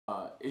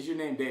Is your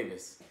name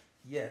Davis?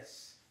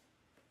 Yes.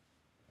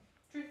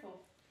 Truthful.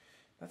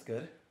 That's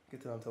good.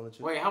 Good to know I'm telling the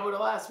truth. Wait, how about the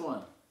last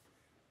one?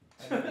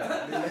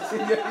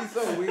 Yeah, he's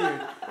so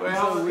weird. Wait,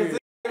 how about this?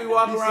 We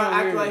walk around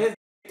acting like his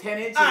 10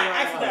 inches. Alright,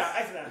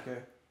 ask it down.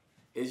 Okay.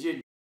 Is your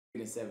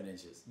in 7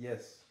 inches?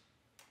 Yes.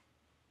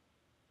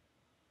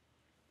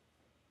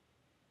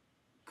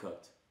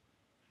 Cooked.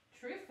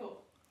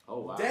 Truthful. Oh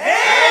wow. Damn!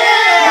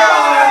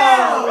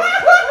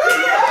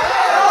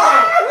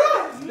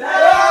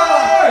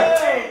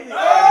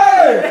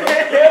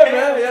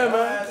 Yeah,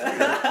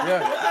 man.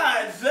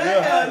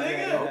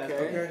 Yeah.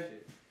 Okay.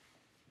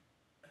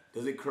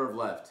 Does it curve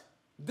left?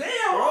 Damn,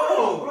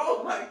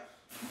 bro, like,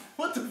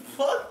 what the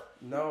fuck?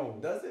 No.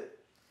 Does it?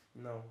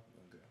 No.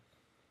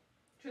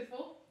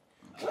 Truthful.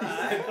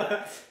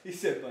 He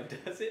said, but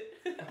does it?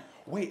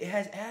 Wait, it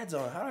has ads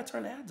on. How do I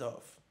turn the ads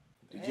off?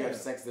 Did you have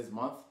sex this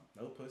month?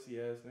 No pussy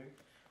ass thing.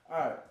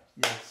 Alright.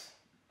 Yes.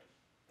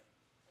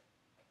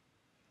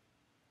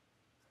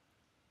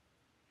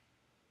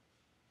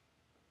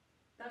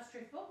 That's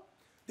truthful.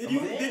 Did you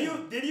Wait, ever,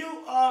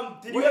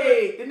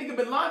 the nigga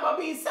been lying about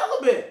being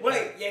celibate.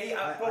 wait,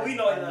 but we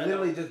know I it.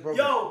 literally just broke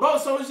Yo, Bro,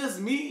 so it's just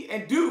me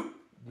and Duke.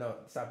 it. No,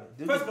 stop it.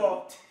 Dude, first of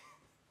all,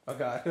 Oh,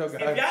 God. Oh, if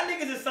God. y'all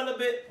niggas is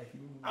celibate,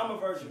 I'm a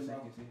virgin,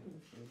 bro.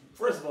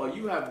 First of all,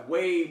 you have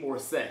way more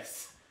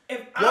sex.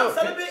 If I'm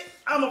celibate,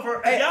 I'm a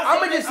virgin. Hey, If y'all I'ma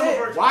celibate, just I'm a say-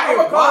 virgin.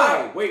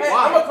 Why? Wait, Hey,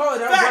 why? I'm going to call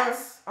it out, bro.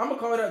 Facts. I'm going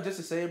to call it out just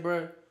to say it,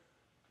 bro.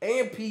 A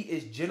and P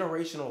is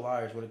generational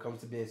liars when it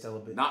comes to being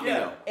celibate. Not me Yeah.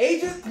 though.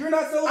 Agent, you're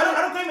not celibate?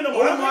 I don't claim it no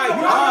more. Oh I don't my claim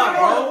it no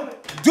God, more.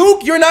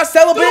 Duke, you're not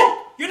celibate? Dude,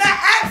 you're not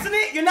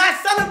abstinent, you're not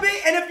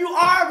celibate, and if you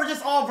are, we're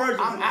just all virgins.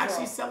 I'm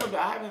actually celibate.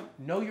 I haven't.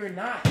 No, you're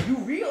not. You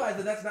realize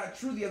that that's not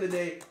true the other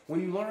day when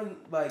you learn,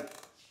 like,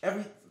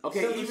 every...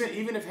 Okay, celibacy-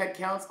 even if head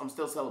counts, I'm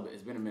still celibate.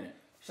 It's been a minute.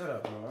 Shut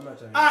up, bro. I'm not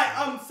trying to...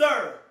 Alright,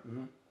 sir.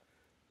 Mm-hmm.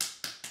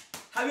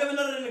 Have you ever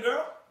nutted in a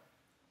girl?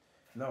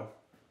 No.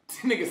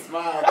 Nigga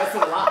smile. That's a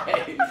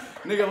lie.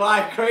 Nigga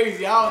lie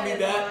crazy. I don't need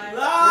that.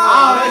 Lie.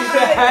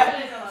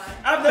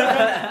 I don't need that.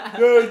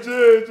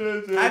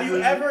 I've never. Have you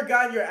ever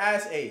gotten your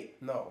ass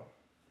ate? No.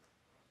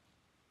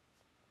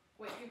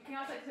 Wait, you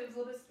count that because it was a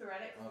little bit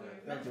sporadic.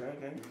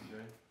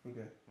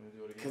 Okay.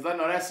 Cause I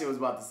know that shit was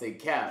about to say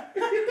cap.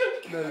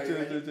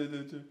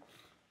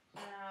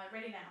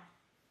 Ready now.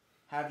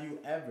 Have you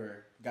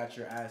ever got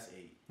your ass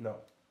ate? No.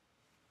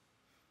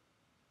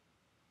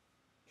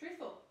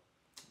 Truthful.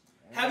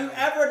 Have you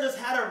ever just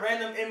had a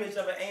random image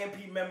of an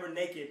AMP member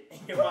naked in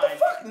your What the mind?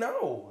 fuck?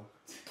 No.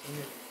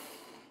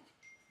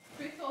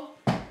 Truthful.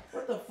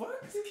 What the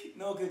fuck?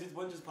 No, because just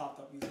one just popped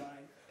up. He's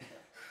lying.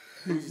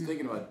 Who was you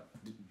thinking about?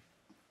 Who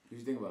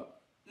you thinking about?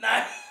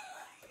 Nah.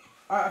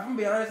 Alright, if I'm gonna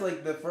be honest,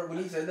 like, when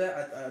he said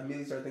that, I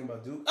immediately started thinking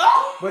about Duke.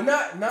 Oh! But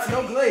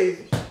no glaze.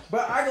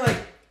 But I, like,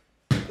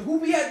 who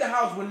be at the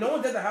house? When no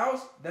one's at the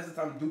house, that's the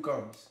time Duke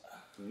comes.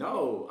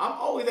 No, I'm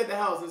always at the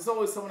house. There's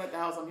always someone at the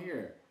house. I'm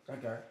here.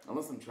 Okay.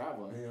 Unless I'm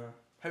traveling. Yeah.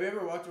 Have you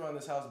ever walked around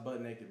this house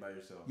butt naked by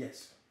yourself?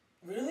 Yes.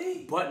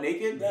 Really? Butt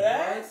naked? That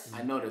ass?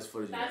 I know there's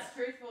footage of That's that.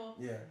 truthful.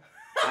 Yeah.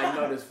 I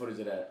know there's footage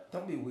of that.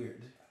 Don't be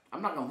weird.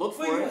 I'm not gonna look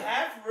For for you it.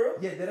 have, bro?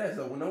 Yeah, that ass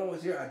though. When no one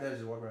was here, I did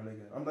just walk around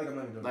naked. I'm not even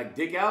joking. Like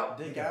dick out?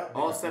 Dick out?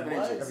 All 7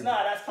 What? inches.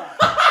 Nah, that's fine.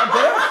 I'm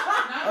dead.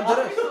 Not I'm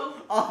dead. truthful.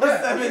 All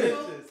Yeah, 7 okay.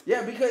 inches.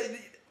 Yeah, because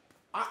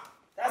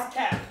That's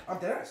cap. I'm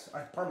dead ass. I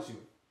promise you.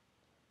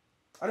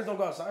 I just don't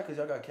go outside because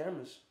y'all got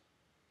cameras.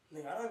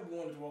 Nigga, I don't even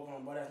want to walk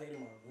on butt ass naked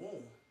in my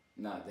room.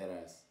 Nah, dead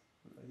ass.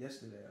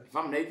 Yesterday. If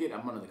I'm naked,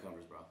 I'm under the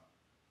covers, bro.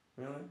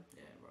 Really?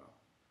 Yeah, bro.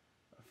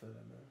 I feel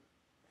that, man.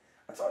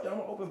 I told you I'm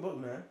an open book,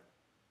 man.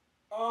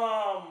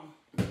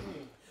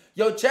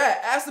 Yo,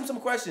 chat, ask them some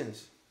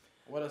questions.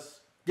 What else?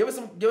 Give him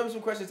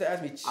some questions to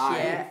ask me.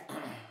 Chat.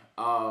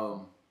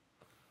 Damn,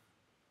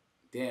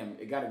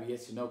 it gotta be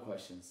yes or no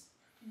questions.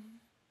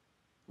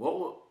 What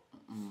will?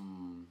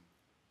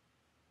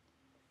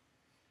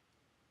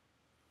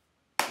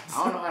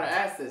 I don't know how to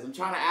ask this. I'm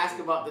trying to ask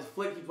about this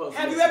flick you posted.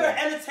 Have you ever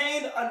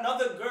entertained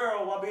another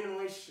girl while being in a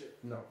relationship?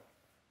 No.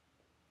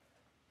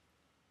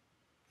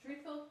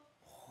 Truthful.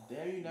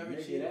 Damn, you never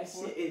Nigga, cheated that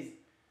before? shit is.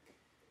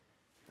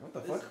 What the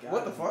This fuck? guy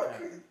What the is fuck?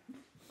 cat.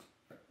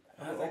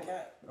 How's that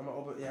cat? I'm an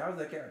open. Yeah, how's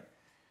that cat?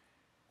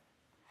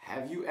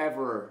 Have you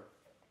ever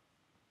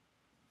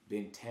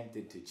been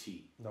tempted to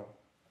cheat? No.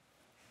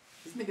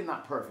 This nigga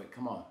not perfect.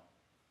 Come on.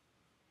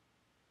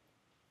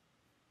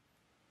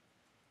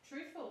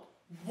 Truthful.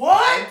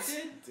 What?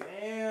 Damn.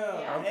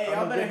 Yeah. Hey, I'm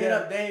y'all a better good hit guy.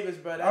 up Davis,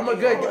 bro. That I'm a nigga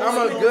good. always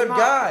I'm a been good not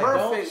guy.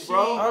 perfect,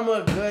 bro. I'm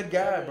a good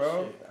guy,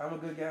 bro. Shit. I'm a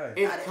good guy.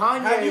 If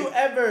Kanye. Have you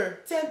ever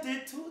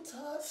Tempted to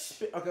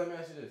touch. Okay, let me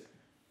ask you this.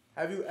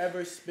 Have you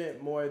ever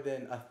spent more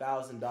than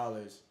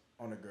 $1,000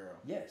 on a girl?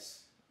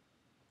 Yes.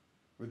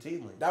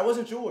 Routinely. That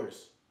wasn't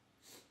yours.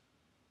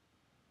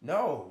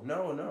 No.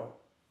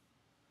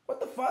 What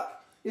the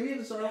fuck? If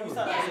you start Yeah, over. we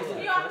start- Yeah,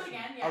 can you offer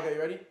again? Yeah. Okay, you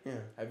ready? Yeah.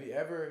 Have you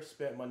ever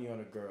spent money on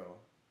a girl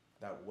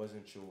that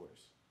wasn't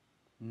yours?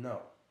 No.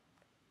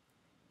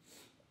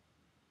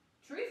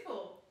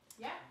 Truthful.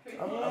 Yeah.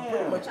 I'm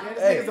pretty much. This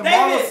Hey, nigga's a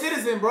model Davis.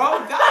 citizen, bro.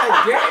 God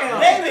damn.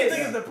 Davis. This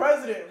nigga's the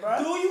president, bro.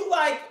 Do you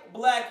like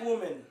black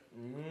women?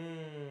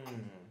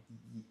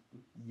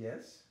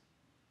 Yes.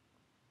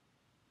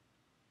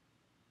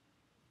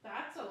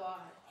 That's a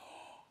lot.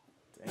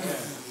 Damn.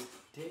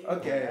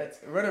 Okay,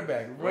 run it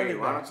back. Run Wait, it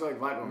why back. don't you like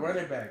black women? Run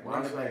it back. Why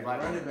Run don't it you like back. black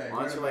Run women? it back.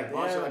 Why don't you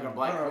like a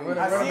black Hold on, woman?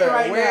 I see run it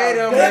right back.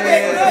 now. Wait a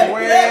Davis, minute.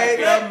 Wait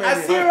a minute.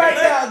 I see right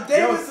now. Yo,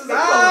 Davis is a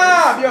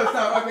stop. Yo,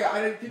 stop. Okay,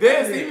 I didn't.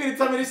 This, you mean to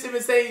tell me this shit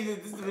been saying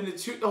this has been the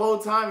truth the whole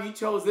time? You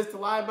chose this to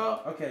lie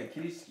about? Okay,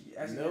 can you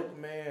ask again?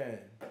 Milkman.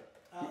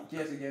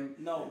 Yes, again.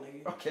 No,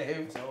 nigga.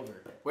 Okay. It's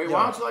over. Wait, Yo.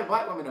 why don't you like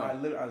black women though?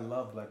 I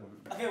love black women.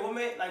 Okay, what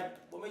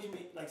made you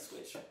like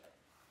switch?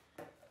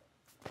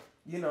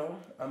 You know,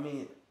 I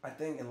mean, I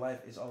think in life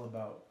it's all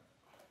about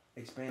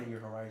expanding your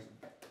horizon.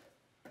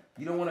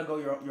 You don't want to go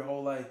your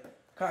whole life.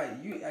 Kai,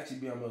 you actually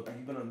be on milk.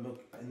 You've been on milk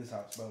in this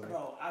house, by the way.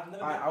 Bro, I've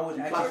never. I would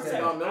You actually classify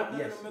say on milk? I've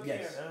never yes, been milk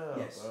yes, here.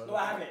 yes. bro. No,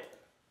 I haven't.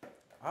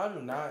 I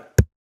do not.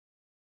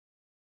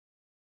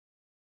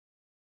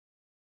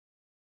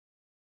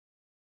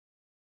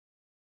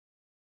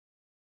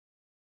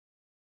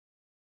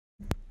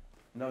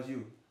 No, it's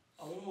you.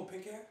 A woman with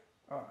pink hair?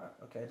 Oh,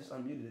 okay, I just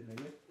unmuted it,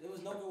 nigga. There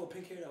was no girl with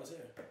pink hair that was here.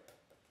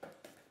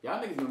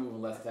 Y'all niggas been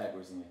moving less tag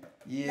recently.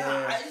 Yeah.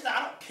 Nah,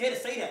 I don't care to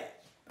say that.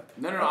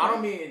 No, I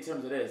don't mean in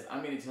terms of this. I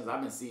mean in terms of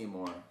I've been seeing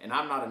more. And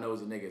I'm not a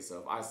nosy nigga, so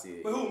if I see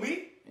it Wait, who,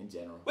 me? in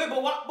general. Wait,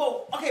 but why?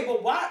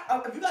 But why?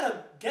 If you got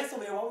a guest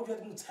over here, why would you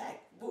have to do tag?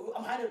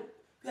 I'm hiding.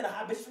 You gotta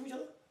hide bitches from each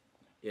other?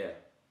 Yeah.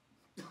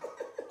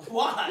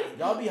 Why?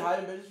 Y'all be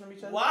hiding bitches from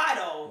each other? Why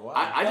though?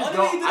 Why? I The just only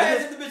way you don't. do I that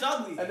just is if the bitch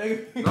ugly. A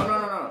nigga.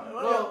 no.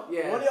 Well,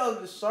 yeah. One of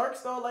y'all the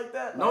sharks though like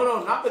that? No,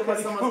 Like, not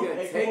because somebody someone's come-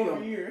 gonna hey, take come over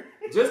them. here.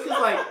 Just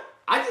cause like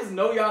I just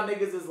know y'all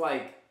niggas is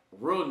like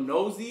real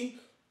nosy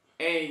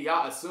and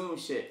y'all assume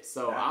shit.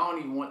 So I don't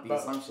even want the But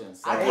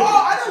assumptions. So, I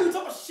know you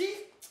talking about she.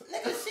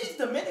 Nigga, she's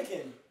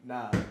Dominican.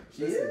 Nah,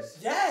 She listen, is?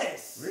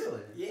 Yes. Really?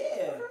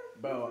 Yeah.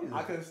 bro.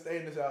 I couldn't stay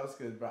in this house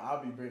because, bro,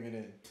 I'll be bringing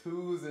in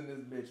twos in this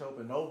bitch,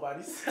 hoping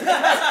nobody's.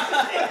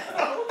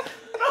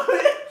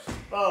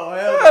 Oh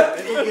hell, no.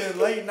 It's getting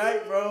late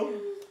night, bro.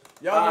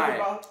 Y'all All think right.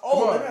 about? Come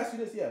Oh, on. let me ask you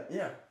this. Yeah.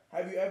 Yeah.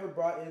 Have you ever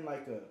brought in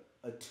like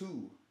a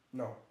two?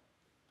 No.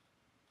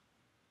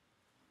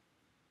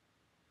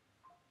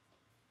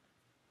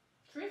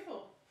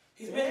 Truthful.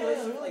 He's been in a Yeah,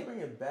 relationship we like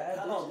bringing bad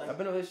I don't know, bitches. like- I've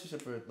been in a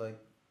relationship for like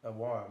a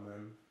while,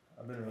 man.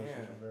 I've been in a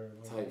relationship Damn. for very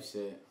long. type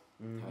shit.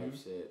 Type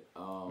shit.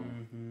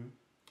 Mm-hmm.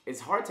 It's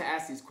hard to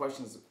ask these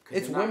questions. 'Cause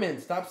It's you're not- women.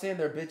 Stop saying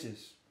they're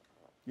bitches.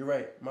 You're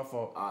right. My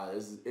fault.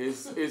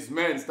 It's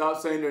men.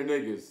 Stop saying they're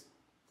niggas.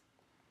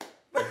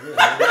 That's real.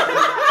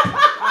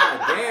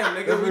 Ah, damn,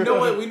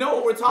 nigga. We know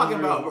what we're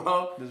talking That's real. about,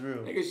 bro. That's real.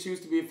 Niggas choose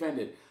to be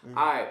offended.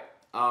 All right.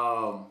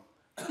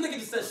 nigga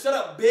just said, "Shut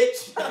up,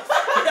 bitch."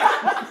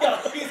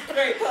 Yo, he's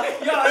crazy.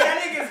 Yo,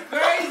 that nigga's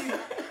crazy.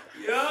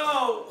 Yo.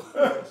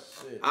 Oh,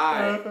 shit. All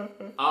right.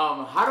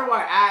 How do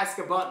I ask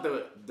about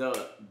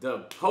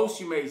the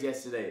post you made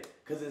yesterday?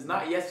 Because it's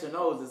not yes or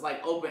no's. It's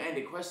like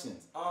open-ended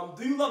questions.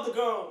 Do you love the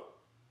girl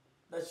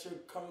that you're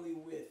currently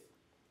with?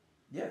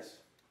 Yes.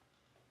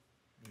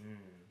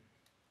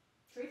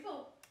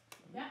 Truthful.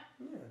 Yeah.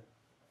 Yeah.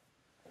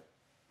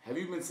 Have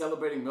you been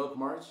celebrating Milk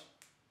March?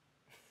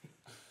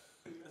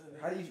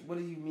 What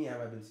do you mean?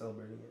 Have I been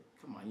celebrating it?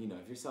 Come on, you know.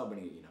 If you're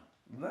celebrating it, you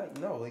know. Like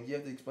no. Like you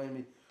have to explain to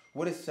me.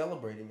 What does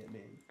celebrating it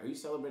mean? Are you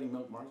celebrating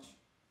Milk March?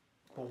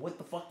 But what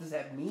the fuck does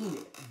that mean,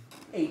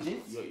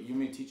 agent? You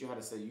mean teach you how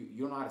to say you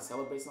don't know how to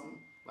celebrate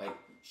something? Like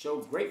show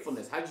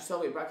gratefulness. How'd you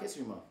celebrate Black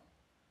History Month?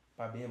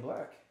 By being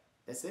black.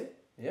 That's it?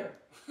 Yeah.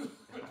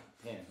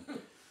 Damn.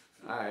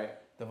 All right.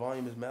 The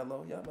volume is mad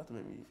low. Y'all about to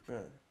make me cry.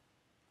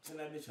 Turn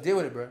that bitch up. Deal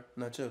with it, bro.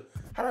 Not chill.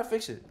 How do I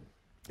fix it?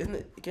 Isn't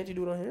it? Can't you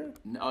do it on here?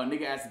 Oh,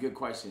 nigga asked a good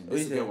question. What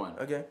This is you a good think? one.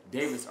 Okay.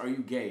 Davis, are you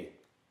gay?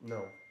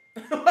 No.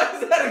 Why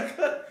is that a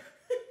good?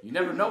 You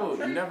never know.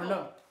 You never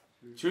know.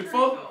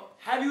 Truthful?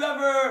 Have you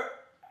ever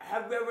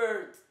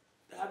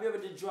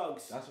did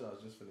drugs? That's what I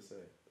was just gonna say.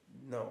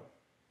 No.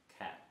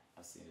 Cat.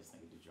 I've seen this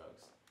nigga do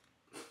drugs.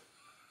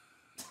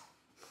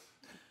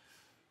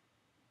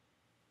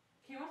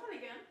 Can you want that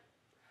again?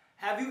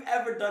 Have you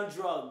ever done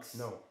drugs?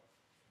 No.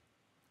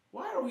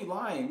 Why are we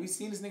lying? We've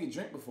seen this nigga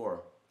drink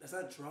before. That's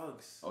not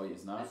drugs. Oh, yeah,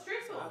 it's not? That's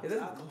truthful. It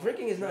is,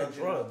 drinking is not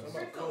drugs.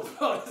 Truthful.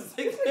 Bro, this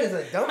This nigga is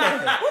a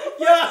dumbass.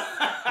 Yeah.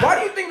 Why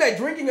do you think that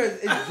drinking is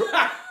It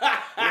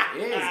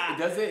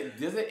is.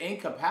 Does it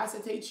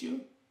incapacitate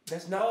you?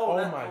 That's not. No, Oh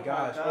that- my oh my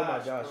gosh. Oh my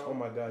gosh, gosh. bro. Oh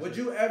my gosh. Would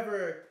you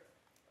ever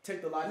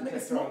take the lie Nigga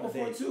detector smoked on the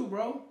before date? too,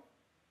 bro.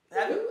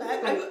 Have you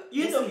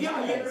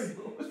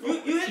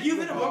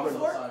hit a bump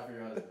before?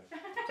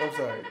 I'm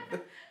sorry.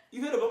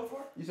 You hit a bump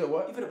before? You said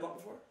what? You've hit a bump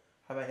before?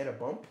 Have I hit a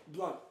bump?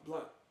 Blunt.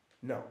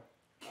 No.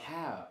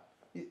 Cap.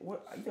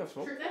 What? You never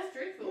smoked? That's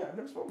truthful. Yeah, I've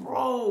never smoked.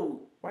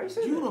 Bro, Why you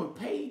saying you that? done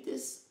paid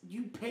this.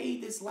 You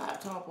paid this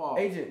laptop off.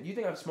 Agent, you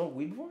think I've smoked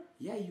weed before?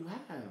 Yeah, you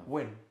have.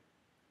 When?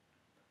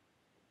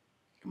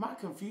 Am I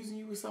confusing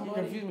you with You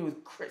somebody? confused me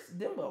with Chris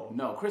Dimbo.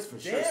 No, Chris for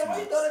sure. Damn, why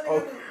you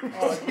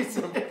smokes.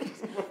 thought that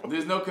nigga?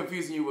 There's no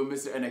confusing you with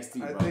Mr. NXT,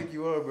 bro. I think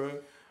you are, bro.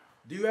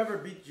 Do you ever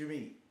beat your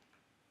meat?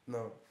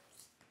 No.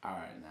 All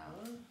right,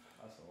 now.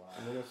 That's a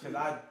lie. Cause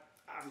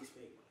I be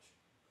speaking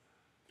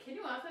much. Can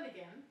you ask that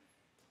again?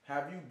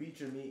 have you beat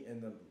your meat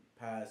in the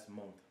past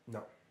month?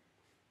 No.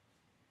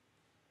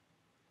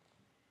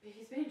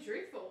 He's being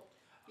truthful.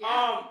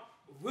 Yeah.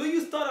 Will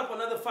you start up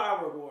another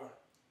firework war?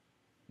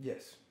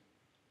 Yes.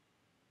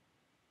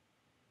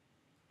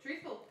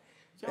 Truthful.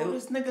 Yo,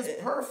 this nigga's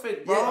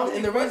perfect, bro. Yeah,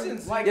 and the reason,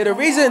 Questions, like, yeah, the come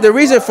reason, on, the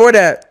reason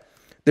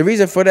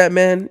bro. for that,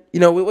 man. You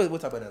know, we'll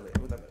talk about that later.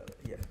 We'll talk about that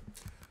later. Yeah.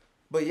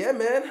 But yeah,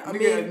 man. I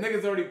mean,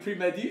 Niggas already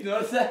premeditated. You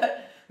notice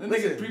that? The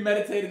Listen. niggas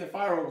premeditated the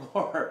firework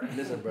war.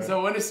 Listen, bro.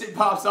 So when the shit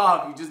pops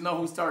off, you just know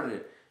who started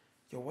it.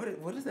 yo,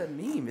 what does that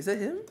mean? Is that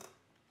him?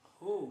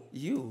 Who?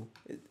 You?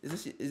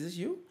 Is this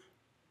you?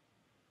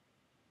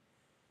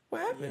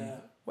 What happened? Yeah.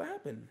 What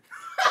happened?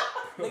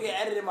 Nigga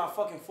edited my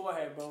fucking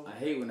forehead, bro. I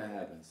hate when that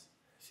happens.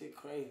 Shit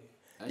crazy.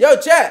 Yo,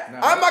 chat. Nah,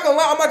 I'm not gonna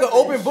lie. I'm like an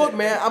open book,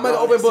 man. I'm like an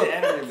open book.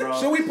 Edited, bro.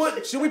 Should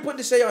we put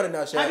Deshae on it now,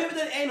 Have you chat? ever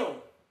done anal?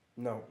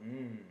 No.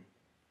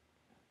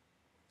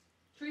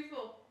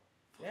 Truthful.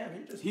 Damn,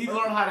 you just. He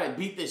learned how to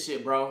beat this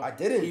shit, bro. I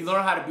didn't. He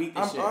learned how to beat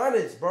this I'm shit.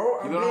 honest,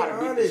 bro. He I'm learned being how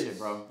to beat honest. this shit,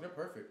 bro. You're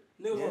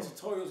perfect. Niggas Yeah. on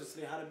tutorials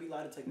yesterday how to be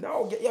lie detector.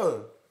 No,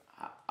 yo.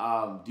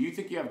 Do you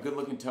think you have good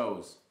looking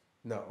toes?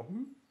 No.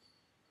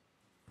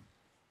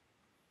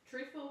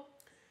 Truthful.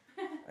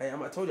 Hey,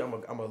 I told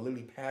you I'm a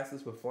literally pass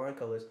this with flying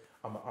colors.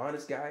 I'm an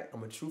honest guy.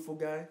 I'm a truthful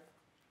guy.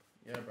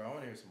 Yeah, bro. I want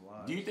to hear some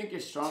lies. Do you think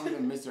you're stronger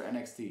than Mr.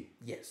 NXT?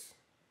 Yes.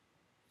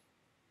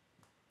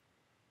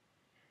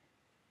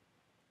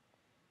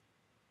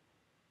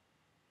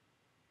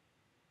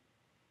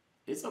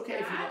 It's okay if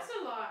you That's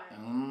a lie.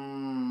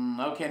 don't.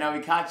 Okay, now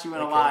we caught you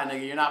in a Okay. lie,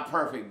 nigga. You're not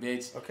perfect,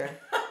 bitch. Okay.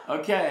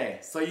 Okay,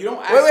 so you don't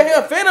wait, actually...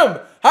 here, Phantom.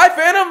 Hi,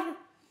 Phantom.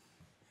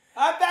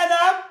 I bet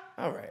up.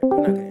 All right, we're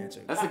not gonna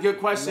answer. That's a good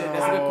question.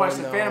 That's a good No,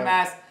 question. no. Phantom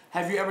asked,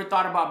 have you ever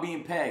thought about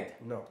being pegged?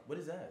 No. What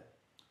is that?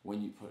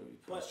 When you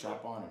put a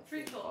strap on and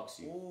Truthful. fucks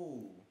you.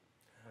 Ooh.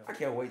 I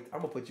can't wait. I'm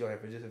gonna put you on here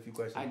for just a few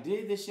questions. I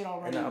did this shit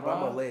already, and I'm bro.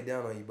 gonna lay it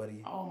down on you,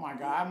 buddy. Oh my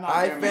God, I'm not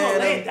Hi, there, You man. gonna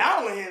Phantom. lay it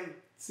down with him.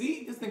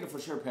 See, this nigga for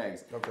sure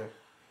pegs. Okay.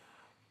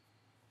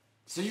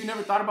 So you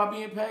never thought about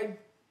being pegged?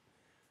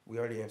 We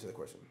already answered the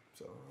question,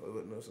 so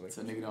no,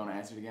 So nigga don't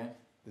answer it again?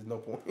 there's no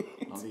point.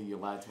 I don't think you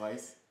lied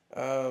twice.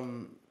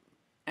 Um,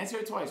 Answer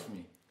it twice for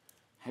me.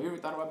 Have you ever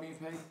thought about being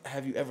pegged?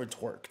 have you ever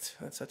twerked?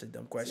 That's such a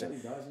dumb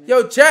question. See how he dodging it?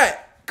 Yo,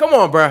 chat, come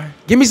on, bruh.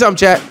 Give me some,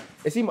 chat.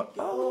 Is he my?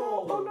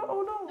 Oh no! Oh no!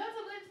 Oh no! That's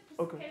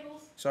all good. Okay.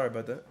 Cables. Sorry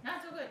about that.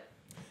 Not so good.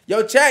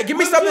 Yo, chat, give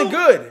me Would something you-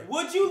 good.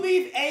 Would you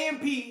leave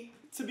AMP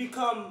to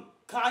become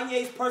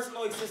Kanye's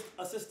personal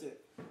assistant?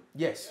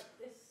 Yes.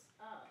 This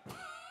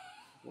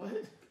What?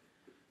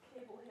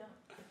 cable here.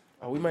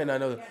 Oh, we might not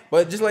know that.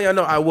 But just let y'all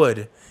know, I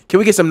would. Can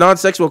we get some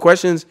non-sexual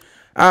questions?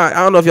 I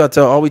don't know if y'all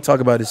tell. All we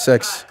talk about is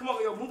sex. Alright, come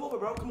on, yo, move over,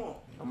 bro. Come on.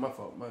 Oh, my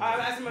fault. My Alright,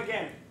 ask him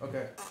again.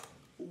 Okay.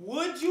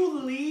 Would you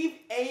leave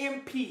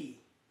AMP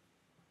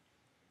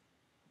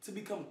to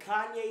become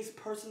Kanye's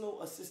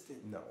personal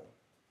assistant? No.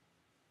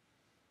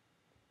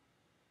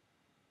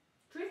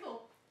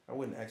 Truthful. I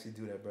wouldn't actually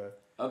do that, bro.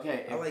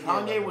 Okay, I if like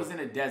Kanye it. was in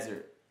a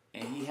desert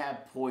and he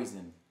had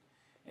poison,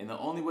 and the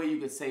only way you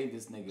could save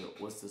this nigga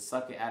was to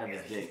suck it out of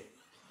his dick,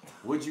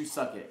 would you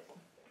suck it?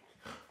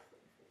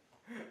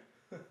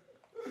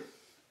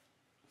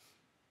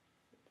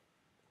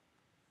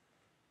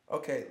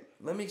 Okay,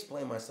 let me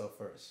explain myself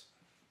first.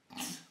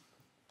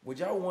 Would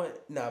y'all want...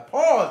 Nah,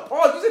 pause.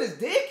 Pause. You said his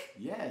dick?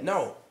 Yes.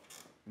 No.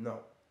 No.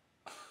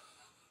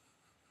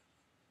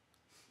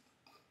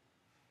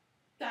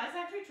 That's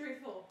actually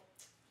truthful.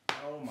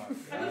 Oh my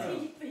I god.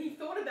 mean, he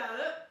thought about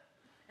it,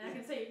 and I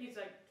can say he's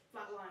like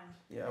flatlined.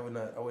 Yeah,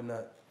 I would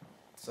not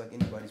suck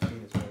anybody's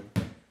penis, man.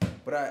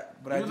 But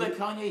I You do... let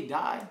Kanye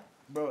die?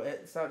 Bro,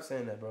 stop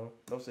saying that, bro.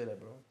 Don't say that,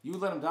 bro. You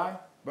would let him die?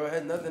 Bro, it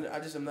has nothing... I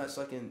just am not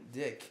sucking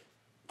dick.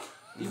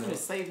 Even to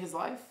save his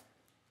life?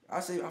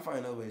 I'll find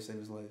another way to save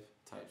his life.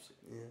 Type shit.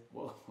 Yeah.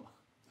 Whoa.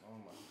 Oh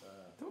my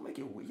god. Don't make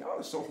it weird. Y'all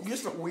are so... You're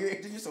so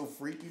weird. You're so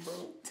freaky, bro.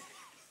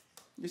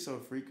 You're so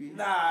freaky.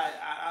 Nah,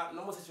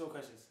 no more sexual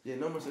questions. Yeah,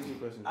 no more sexual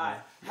questions. bro. Alright.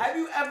 Have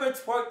you ever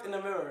twerked in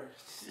the mirror?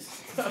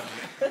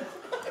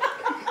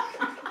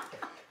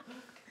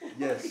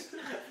 Yes.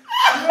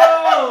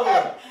 Bro!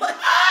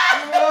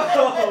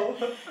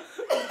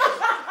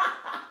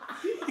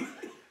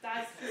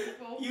 That's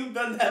truthful. You've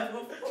done that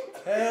before.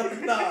 Hell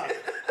nah.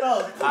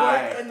 No,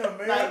 Alright. in the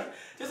mirror. Like,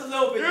 just a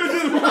little bit. You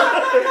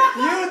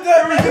done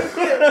that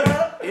shit,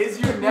 bro. Is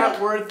your net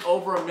worth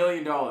over $1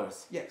 million?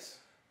 Yes.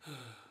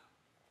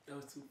 That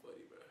was too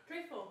funny, bro.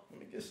 Truthful. Let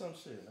me get some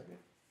shit.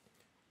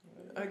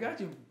 I got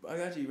you,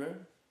 bro.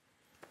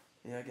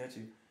 Yeah, I got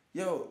you.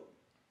 Yo,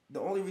 the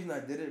only reason I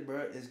did it,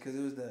 bro, is because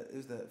it was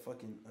that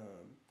fucking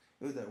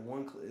it was that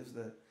one clip. It was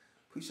the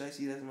who should I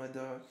see? That's my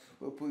dog.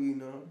 What put you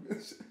know?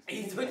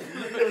 He's doing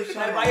it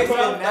by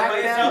yourself. By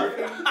yourself.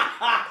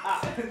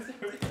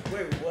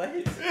 Wait, what?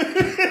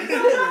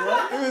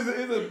 It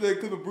it's a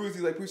clip of Bruce.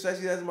 He's like,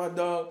 precisely that's my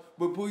dog,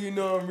 but Pooh, you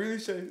know I'm really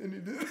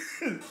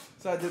shaking.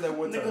 So I did that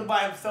one time. Nigga by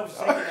himself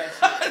shaking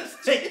that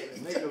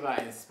shit. Nigga got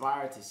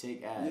inspired to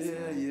shake ass. Yeah.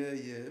 Man. I mean,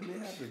 it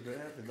happens, bro. It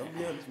happens. Don't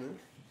be honest, man.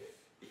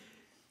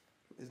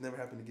 It's never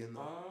happened again,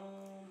 though.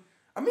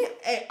 I mean,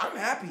 hey, I'm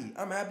happy.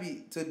 I'm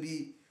happy to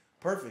be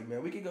perfect,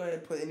 man. We can go ahead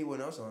and put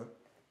anyone else on.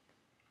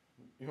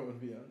 You want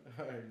to be on?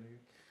 All right, nigga.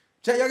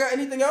 Chat, y'all got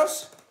anything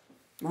else?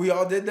 We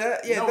all did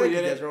that? Yeah, no, thank we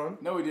you, didn't.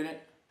 Deshae. No, we didn't.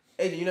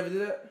 AJ, you never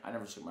did that? I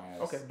never shook my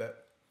ass. Okay, bet.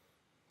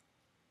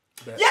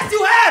 Yes,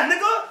 you have,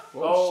 nigga.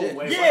 Oh, shit.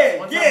 Wait, Yeah.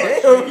 One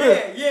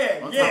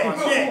Yeah. time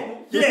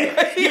Damn.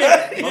 But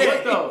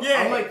look though,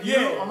 I'm like you.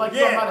 I'm not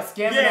a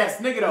scamming ass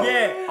nigga though.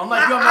 Yeah. I'm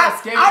like you. I'm not a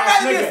scamming ass I'd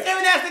rather be a nigga.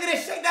 scamming ass nigga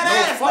than shake that No,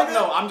 ass, fuck nigga.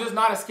 no. I'm just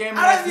not a scamming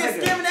I'd ass rather be a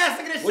nigga. scamming ass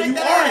nigga than Well, shake you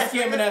that are a ass.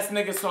 scamming ass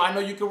nigga, so I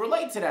know you can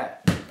relate to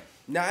that.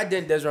 Nah, I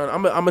didn't, Deshae.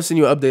 I'm gonna send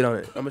you an update on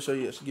it. I'm gonna show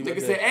you. Give you an Nigga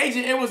update. said,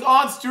 Agent, it was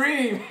on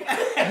stream.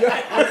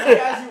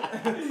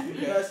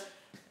 Yes.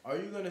 Are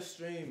you gonna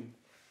stream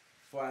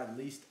for at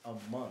least a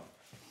month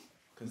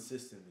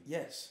consistently?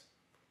 Yes.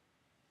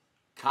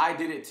 Kai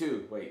did it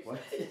too. Wait, what?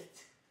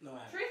 No,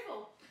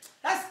 Truthful.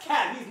 that's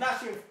cat. He's not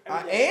shooting.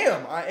 I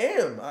am.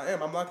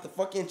 I'm locked the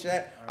fuck in,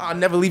 chat. I'll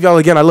never leave y'all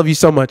again. I love you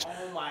so much.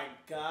 Oh my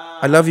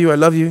god. I love you.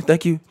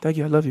 Thank you. I love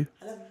you. I love you.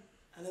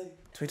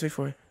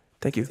 2024.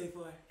 Thank you. Say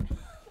for it.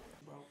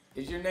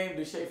 Is your name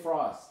Deshae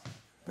Frost?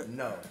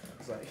 No.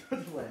 It's like,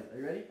 wait, are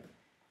you ready?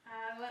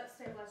 Let's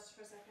stabilize just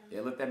for a second.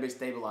 Yeah, let that bitch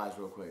stabilize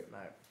real quick. All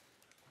right.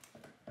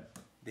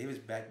 David's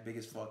back big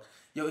as fuck.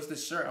 Yo, it's the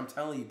shirt. I'm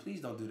telling you, please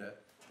don't do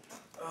that.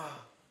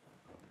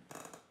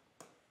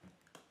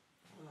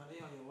 They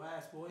on your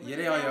ass, boy. Yeah,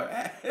 they on your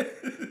ass.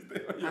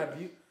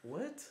 Have you?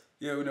 What?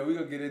 Yeah, we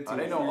gonna get into it.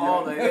 They know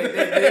all the.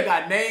 They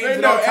got names They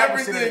and know all type of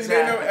shit in everything. the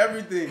They know chat.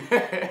 everything.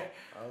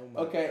 Oh my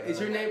Okay, God. is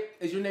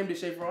your name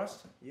Deshae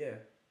Frost? Yeah.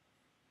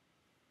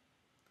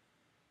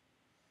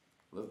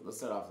 Let's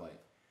start off like,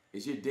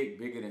 is your dick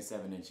bigger than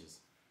 7 inches?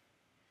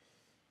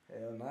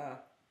 Hell nah.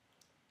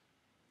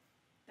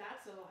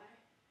 That's a lie.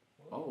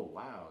 Oh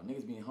wow,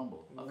 niggas being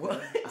humble. Okay.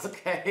 What?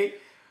 Okay.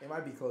 It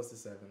might be close to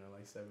 7 or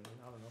like 7.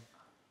 I don't know.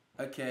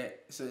 Okay,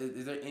 so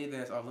is there anything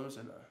that's off limits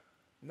or not?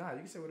 Nah, you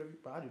can say whatever,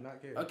 but I do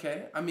not care.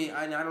 Okay, I mean,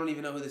 I don't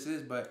even know who this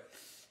is, but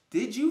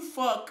did you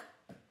fuck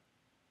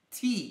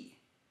T?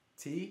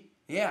 T?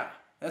 Yeah,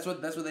 that's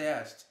what they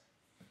asked.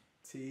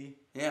 T?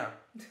 Yeah.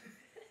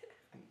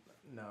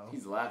 No.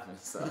 He's laughing,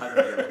 so I don't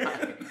know why.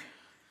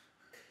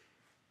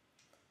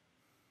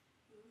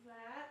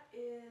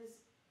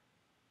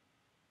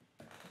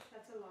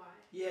 That's a lie.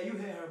 Yeah, you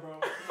hit her,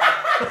 bro.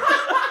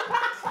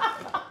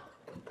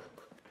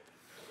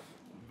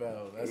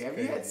 Bro, that's Have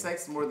you had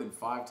sex more than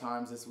 5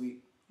 times this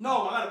week?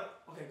 No, I gotta.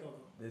 Okay, go.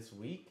 This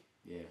week?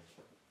 Yeah.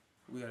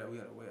 We gotta wait,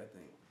 I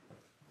think.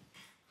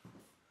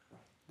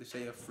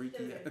 Deshae a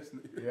freaky ass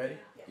nigga. You ready?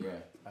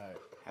 Yeah. Alright.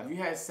 Have you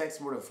had sex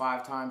more than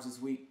 5 times this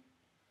week?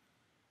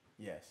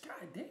 Yes. God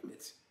damn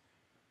it.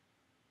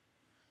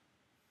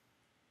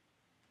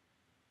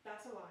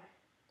 That's a lie.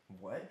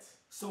 What?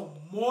 So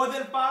more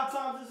than 5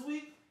 times this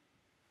week?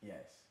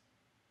 Yes.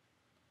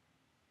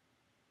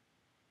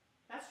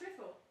 That's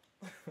truthful.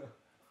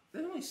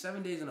 There's only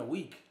 7 days in a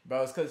week.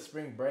 Bro, it's because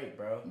spring break,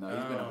 bro. No,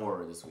 he's been a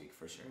horror this week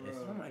for sure.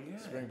 Oh my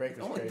god. Spring break is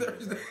It's only crazy,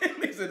 Thursday.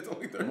 They said it's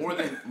only Thursday.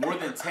 More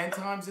than 10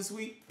 times this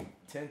week?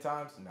 10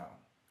 times? No.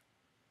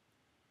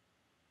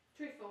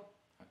 Truthful.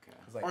 Okay.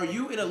 It's like, Are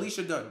you and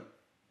Alicia done?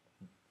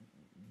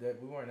 That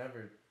we weren't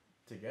ever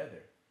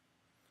together.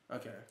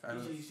 Okay. I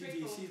don't. She's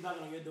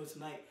knocking on your door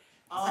tonight.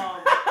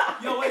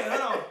 Yo, wait,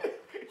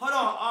 hold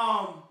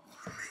on.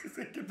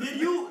 Did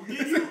you? He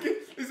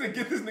said,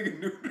 get this nigga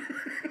nude.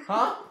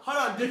 Huh? Hold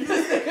on. Did you?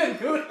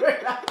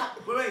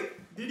 Wait.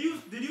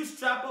 Did you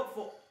strap up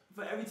for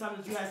every time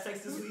that you had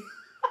sex this week?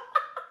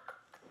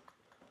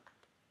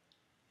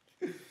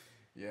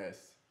 Yes.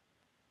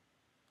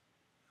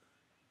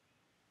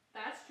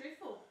 That's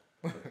truthful.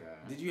 Okay.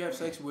 Did you have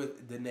sex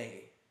with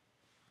Danae?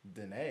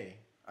 Danae.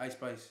 Ice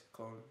Spice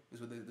clone is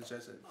what the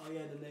chat said. Oh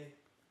yeah, Danae.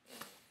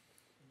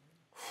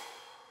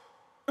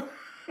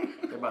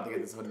 They're about to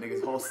get this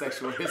nigga's whole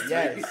sexual history.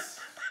 Yes.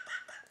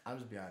 I'm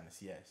just be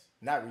honest, yes.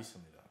 Not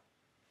recently though.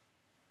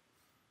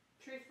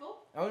 Truthful.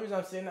 The only reason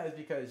I'm saying that is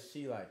because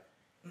she's like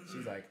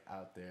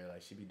out there,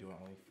 like she be doing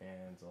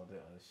OnlyFans, all the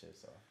other shit,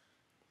 so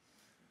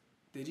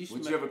Did you?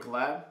 Would you ever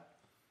collab?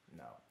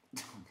 no.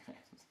 Okay.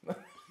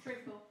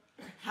 Truthful.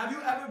 Have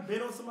you ever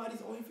been on somebody's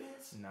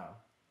OnlyFans? No.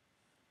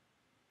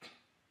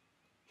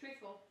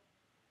 Truthful.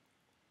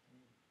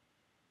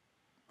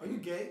 Are you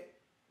gay?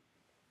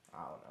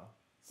 I don't know.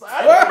 Whoa!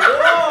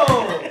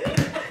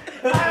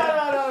 No,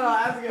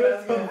 that's good.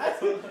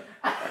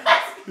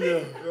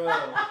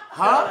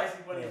 Huh?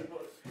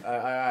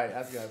 Alright,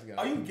 that's good.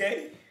 Are you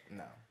gay?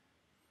 No.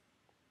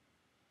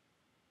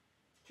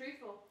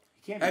 Truthful.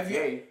 You can't be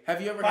gay.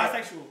 Have you ever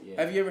had? Bisexual. Yeah.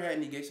 Have you ever had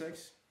any gay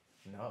sex?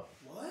 No.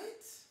 What?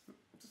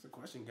 Just a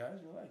question, guys.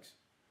 Relax.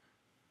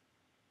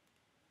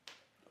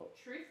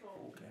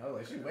 Truthful. Okay, I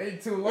was like, she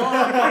waited too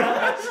long.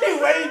 She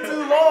waited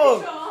too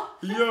long. Sure.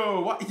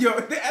 Yo, what? Yo,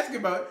 they asking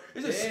about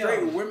it's just Damn.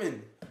 straight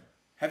women.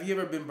 Have you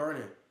ever been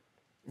burning?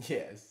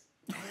 Yes.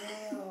 Damn.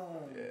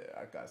 Yeah,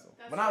 I got some.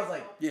 That's When I was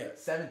like truthful. Yeah.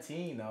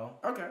 17, though.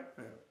 Okay.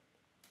 Yeah.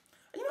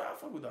 You know, I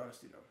fuck with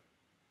honesty though.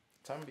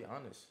 Time to be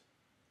honest.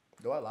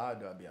 Do I lie or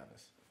do I be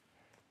honest?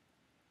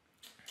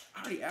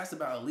 I already asked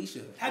about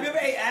Alicia. Have you ever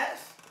ate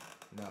ass?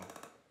 No.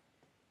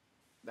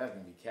 That's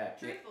gonna be cat.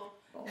 Truthful.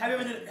 Have you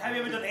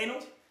ever done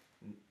anal?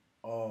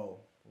 Oh,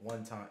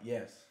 one time.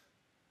 Yes.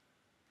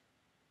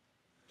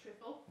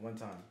 Truthful. One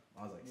time.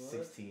 I was like What?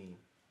 16.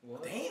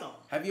 What? Damn.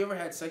 Have you ever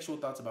had sexual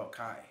thoughts about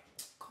Kai?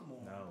 Come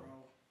on, No.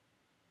 bro.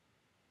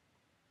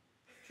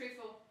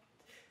 Truthful.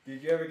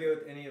 Did you ever get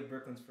with any of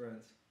Brooklyn's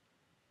friends?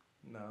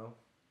 No.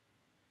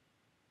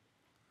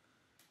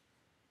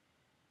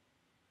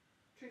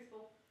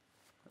 Truthful.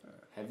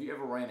 Have you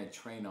ever ran a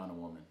train on a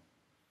woman?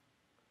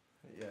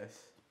 Yes.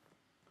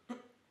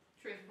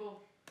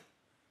 Truthful.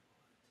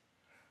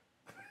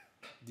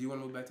 Do you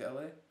want to move back to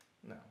LA?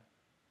 No.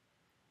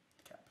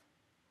 Cap.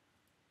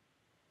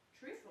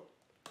 Truthful.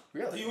 Do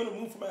Really? you want to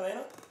move from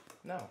Atlanta?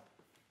 No.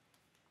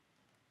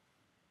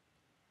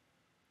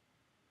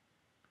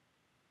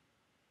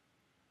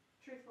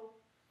 Truthful.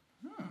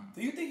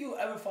 Do you think you'll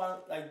ever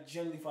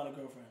generally find a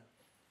girlfriend?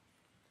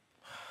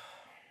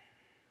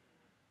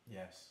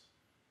 Yes.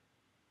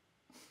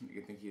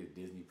 You think you're a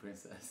Disney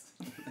princess?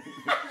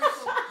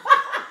 Truthful.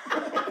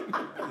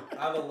 I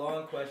have a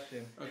long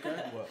question. Okay.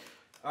 What?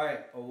 All right,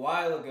 a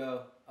while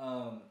ago,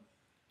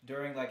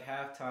 during like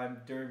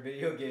halftime during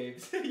video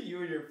games, you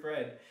and your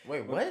friend.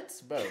 Wait, what?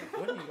 Bro,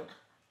 what are you doing?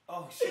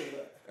 Oh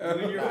shit. You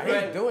and your Nah,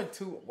 friend. he's doing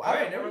too. All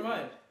right, never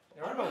mind.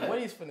 I don't know what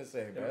he's finna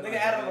say, bro. Never Nigga mind.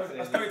 added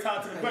a story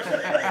time to the question.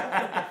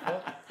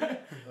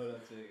 Hold on,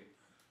 see.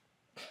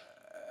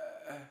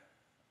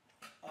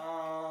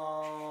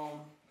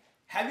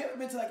 Have you ever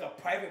been to like a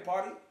private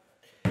party?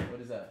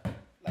 What is that?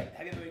 Like,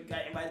 have you ever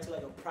got invited to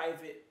like a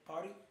private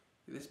party?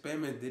 This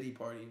Batman Diddy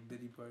party.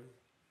 Diddy party.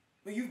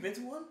 Wait, you've been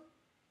to one?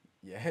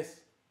 Yes.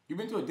 You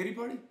been to a Diddy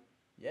party?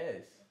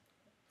 Yes.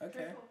 Okay.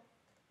 Truthful.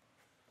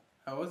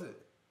 How was it?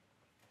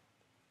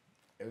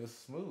 It was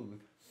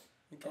smooth.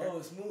 Okay.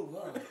 Oh, smooth,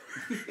 huh?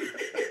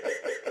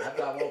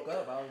 After I woke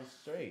up, I was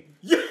straight.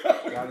 Yeah.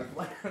 I'm just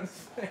playing. I'm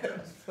just playing. I'm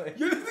just playing.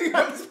 You think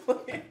I'm just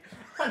playing.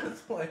 I'm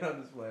just playing.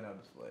 I'm just playing. I'm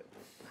just playing.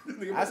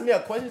 Ask me a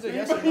question, so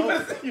yes or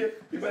no. You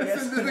better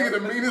yes send or this nigga no.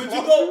 the meanest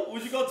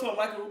Would you go to a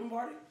Michael Rubin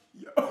party?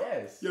 Yo.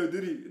 Yes. Yo,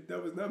 Diddy,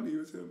 that was not me, it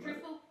was him. Right?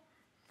 Truthful.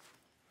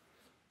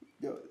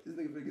 Yo, this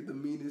nigga better get the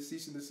meanest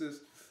cease and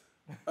desist.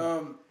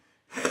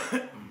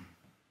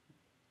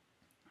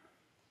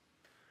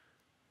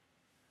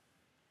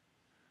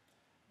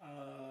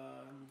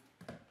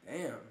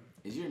 Damn.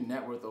 Is your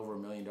net worth over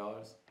 $1 million?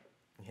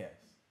 Yes.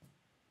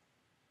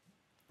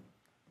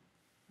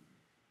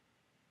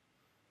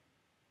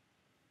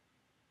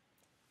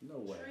 No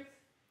way. Truth.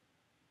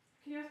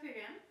 Can you ask me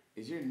again?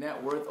 Is your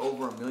net worth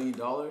over $1 million?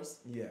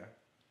 Yeah.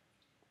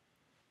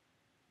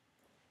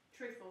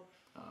 Truthful.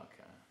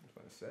 Okay. I was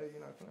gonna say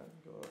you're not gonna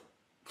go up.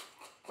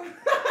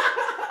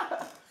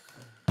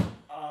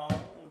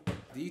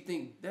 Do you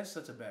think that's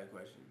such a bad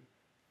question?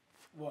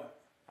 What?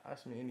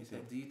 Ask me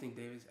anything. Do you think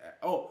Davis?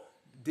 Oh,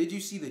 did you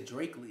see the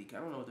Drake leak? I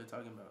don't know what they're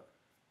talking about.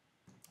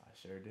 I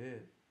sure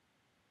did.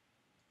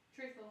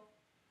 Truthful.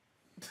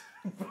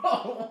 Bro,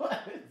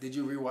 what? Did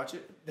you rewatch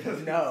it?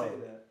 Doesn't No. say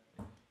that.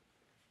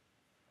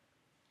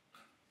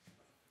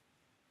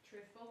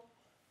 Truthful.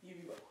 You You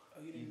didn't watch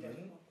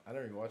didn't? it? I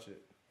didn't rewatch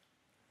it.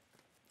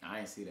 I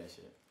ain't see that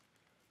shit.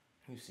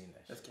 You've seen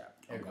that That's shit. cap.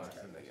 Everybody's That's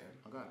cap seen that again.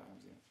 Oh God, I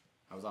haven't seen it.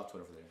 I was off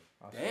Twitter for that.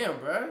 I'll show Damn, you.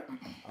 bro.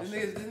 I'll This show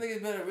you.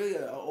 nigga's been really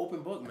an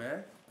open book,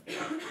 man.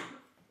 I'm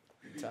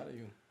tired of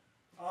you.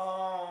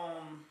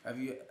 Have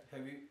you?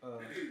 Have you?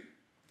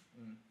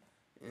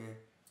 Eh.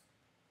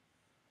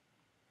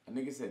 A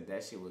nigga said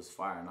that shit was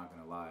fire, not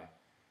gonna lie.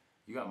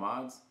 You got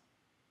mods?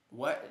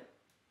 What?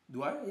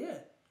 Do I? Yeah.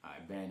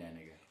 Alright, ban that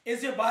nigga.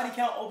 Is your body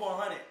count over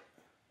 100?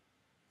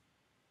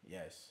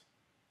 Yes.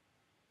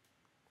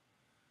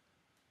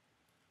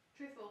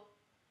 Truthful.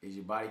 Is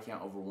your body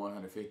count over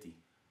 150?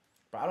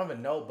 But I don't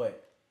even know,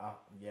 but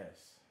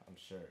yes, I'm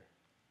sure.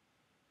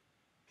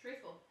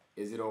 Truthful.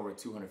 Is it over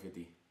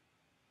 250?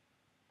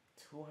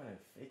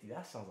 250?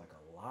 That sounds like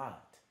a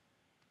lot.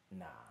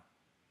 Nah,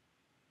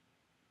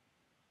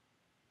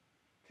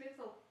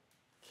 Truthful.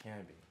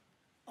 can't be.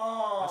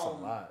 That's a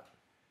lot.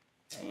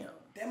 Damn.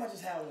 Damn, I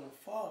just had one.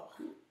 Fuck.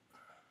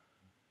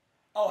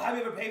 Oh, have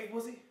you ever paid for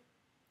pussy?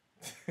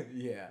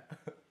 Yeah.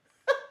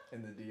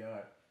 In the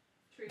DR.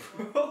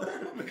 Truthful.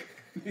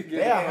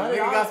 Yeah, Nigga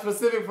got $100.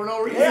 specific for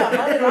no reason. Yeah,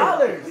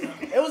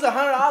 $100. It was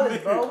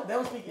 $100, bro. They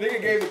don't speak Nigga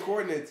English. gave the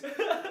coordinates.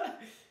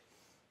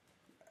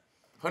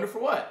 100 for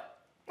what?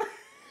 What's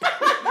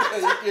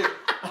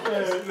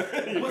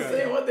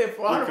saying what they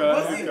for? You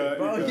cut, Pussy, you cut,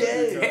 bro. you cut,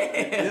 Yeah. you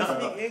cut. They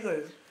don't speak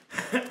English.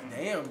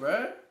 Damn,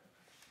 bro.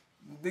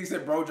 Nigga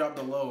said bro dropped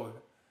the load.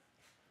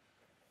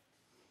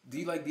 Do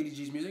you like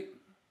DDG's music?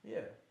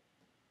 Yeah.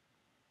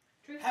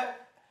 Truthful.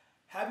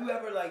 Have you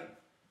ever like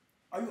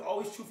Are you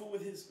always truthful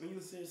with when you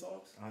listen to his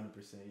songs?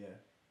 100%, yeah.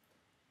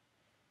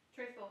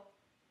 Truthful.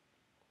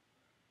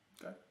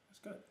 Okay, that's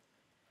good.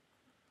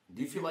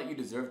 Do you feel like you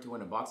deserve to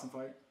win a boxing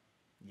fight?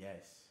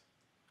 Yes.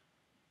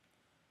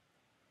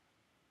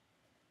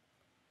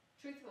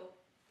 Truthful.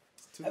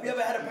 Have you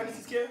ever had a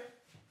pregnancy scare?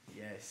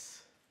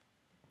 Yes.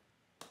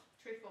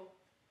 Truthful.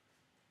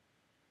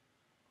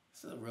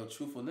 This is a real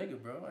truthful nigga,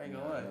 bro. I ain't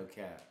gonna Nah, lie. no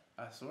cap.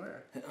 I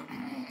swear.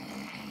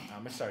 I'm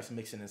gonna start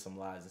mixing in some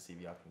lies and see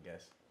if y'all can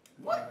guess.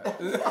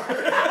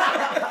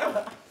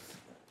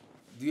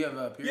 Do you have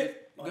a period?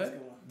 Yeah. Oh, that's a Good?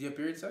 good one. Do you have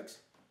period sex?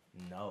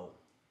 No.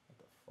 What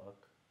the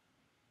fuck?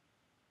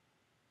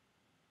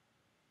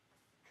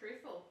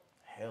 Truthful.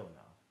 Hell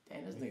no.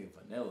 Damn, this nigga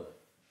vanilla.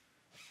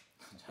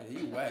 Yeah,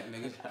 you whack,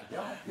 nigga.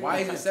 Why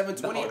is it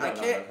 720? I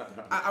can't.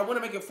 I want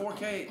to make it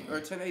 4K or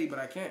 1080, but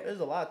I can't. There's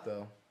a lot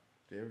though.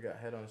 Do you ever got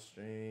head on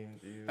stream?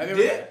 Dude? Have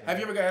you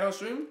ever got head on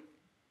stream?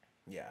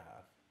 Yeah, I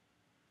have.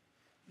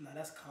 Nah,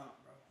 that's comp,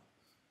 bro.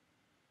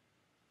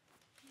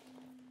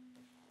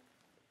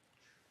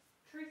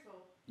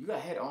 Truthful. You got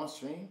head on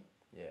stream?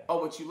 Yeah.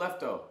 Oh, but you left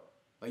though.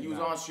 Like you was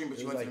Nah, on stream, but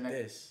it you was went like to the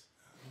next. this.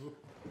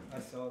 I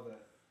saw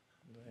that.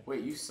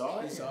 Wait, you saw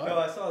it? No,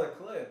 I saw the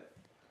clip.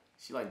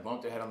 She like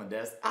bumped her head on the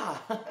desk.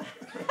 Ah.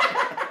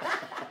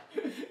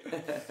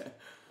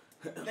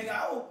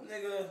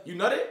 Nigga, You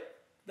nutted?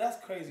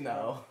 that's crazy.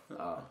 No.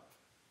 Oh.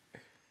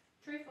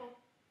 Truthful.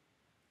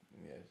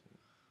 Yeah.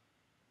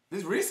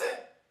 This recent?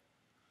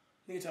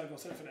 Nigga trying to go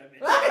search for that bitch.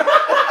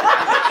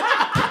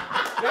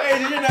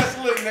 Hey, you're not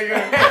slick, nigga.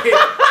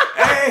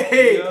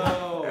 Hey.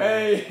 Yo.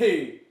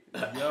 Hey.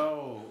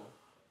 Yo.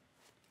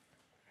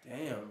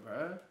 Damn,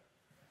 bro.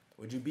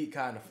 Would you beat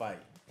Kai in a fight?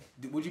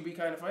 Would you be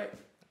kind of fight?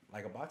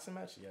 Like a boxing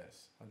match?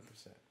 Yes,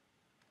 100%.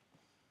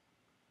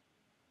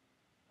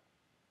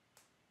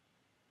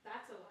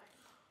 That's a lie.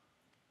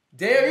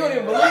 Damn, you don't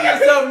even believe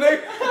yourself,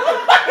 nigga.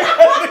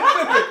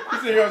 You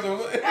serious?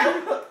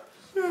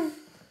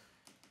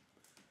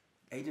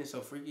 Agent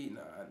so freaky?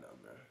 Nah, I know,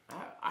 bro.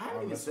 I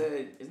haven't even said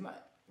it's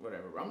not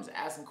whatever. I'm just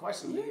asking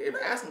questions. If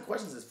asking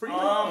questions is free,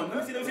 Let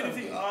me see.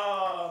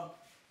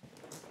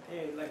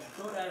 Hey, like,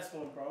 don't ask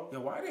one, bro. Yo,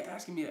 why are they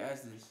asking me to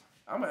ask this?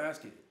 I'm gonna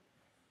ask it.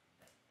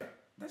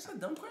 That's a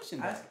dumb question.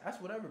 Ask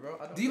whatever, bro.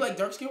 I don't Do you like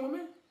dark skinned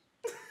women?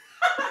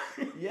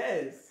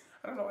 Yes.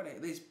 I don't know why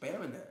they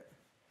spamming that.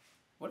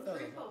 What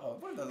does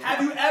what does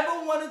Have you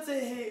ever wanted to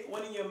hit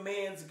one of your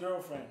man's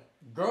girlfriend?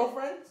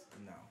 Girlfriends?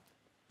 No.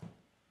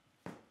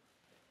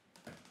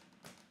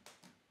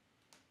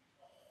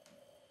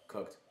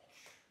 cooked.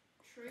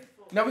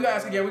 Truthful. No, we gotta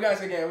ask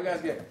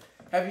again.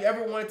 Have you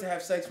ever wanted to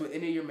have sex with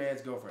any of your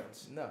man's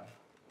girlfriends? No.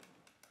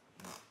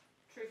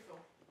 Truthful.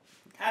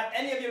 Have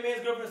any of your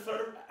man's girlfriends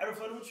ever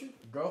flirted with you?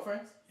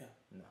 Girlfriends? Yeah.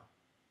 No.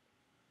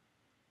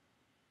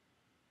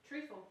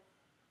 Truthful.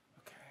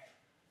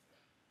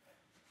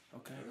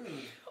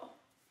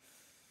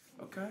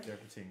 Okay.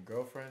 Difference between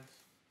girlfriends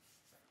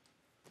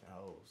and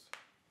hoes.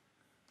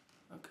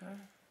 Okay.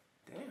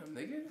 Damn,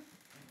 nigga.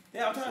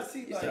 Yeah, I'm trying to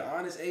see. He's Like, an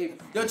honest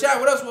Abe. Yo, Chad,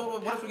 what else?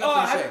 What else we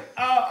got to say?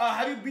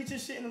 have you beat your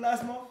shit in the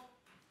last month?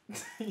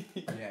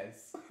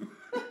 Yes.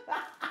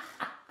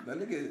 That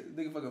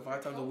nigga fucking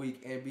 5 times a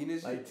week and being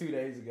this Like 2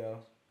 days ago.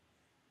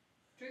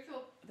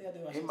 Truthful. I think I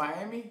did my In shit.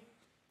 Miami?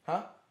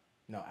 Huh?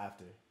 No,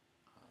 after.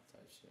 Oh,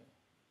 type shit.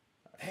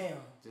 Damn.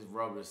 Just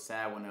rub the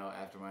sad one out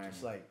after Miami.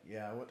 It's like,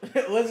 yeah.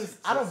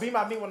 I don't beat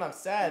my meat when I'm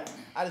sad.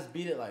 I just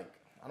beat it like,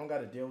 I don't got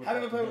to deal with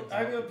Have you that.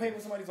 ever paid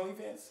for somebody's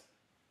OnlyFans?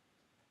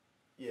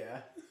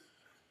 Yeah.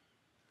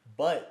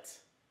 But,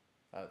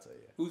 I'll tell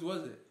you. Whose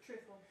was it?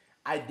 Truthful.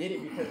 I did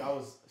it because I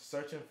was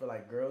searching for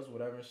like girls,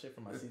 whatever and shit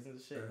for my seasons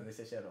and shit, and they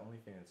said she had an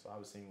OnlyFans, so I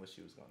was seeing what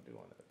she was gonna do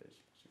on that bitch.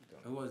 She was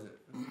doing. Who was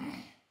it?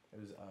 It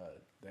was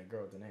that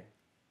girl, Danae.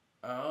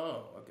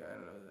 Oh, okay. I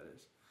don't know who that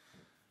is.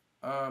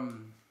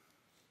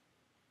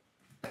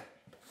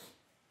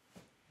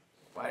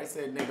 Why they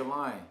said nigga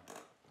lying?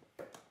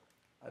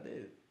 I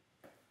did.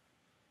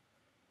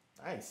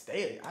 I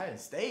didn't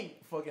stay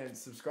fucking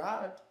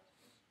subscribed.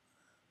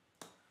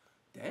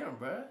 Damn,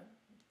 bruh.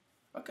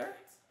 Okay.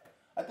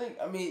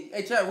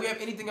 Hey, Chad, we have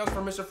anything else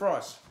for Mr.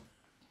 Frost?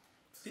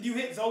 Did you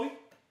hit Zoe?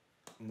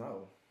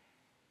 No.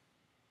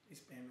 He's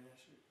spamming that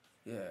shit.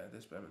 Yeah,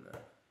 they're spamming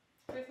that.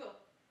 Truthful.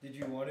 Did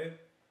you want to?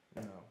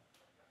 No.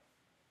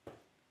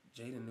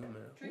 Jaden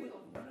Newman.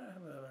 Truthful. Why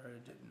have I ever heard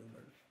of Jaden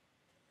Newman?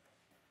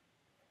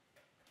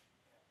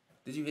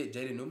 Did you hit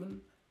Jaden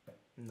Newman?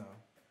 No.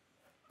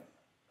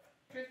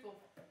 Truthful.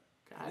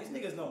 God, These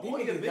niggas know these all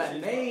your niggas got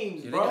bitches,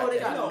 names, bro. bro. Yeah, They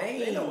they got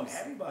They know names.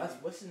 everybody.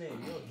 What's his name?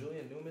 You know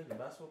Julian Newman, the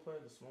basketball player,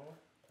 the small one?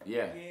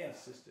 Yeah. Yeah. His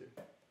sister.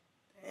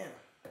 Damn.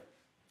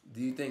 Do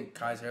you think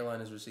Kai's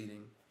hairline is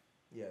receding?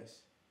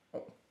 Yes.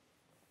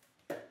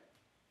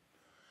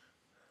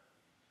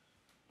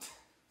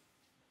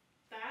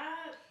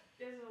 That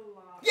is a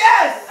lie.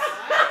 Yes!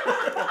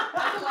 That's a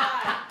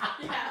lie.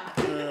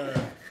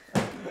 Yeah.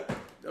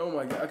 Oh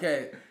my god.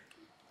 Okay.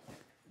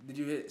 Did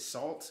you hit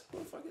Salt?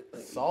 What the fuck is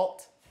like,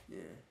 Salt? Yeah.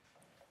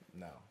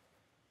 No.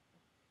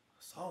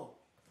 Salt.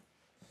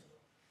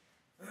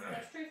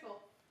 That's truthful.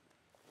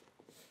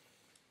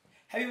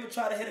 Have you ever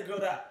tried to hit a girl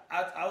that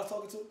I was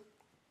talking to?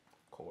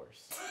 Of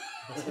course.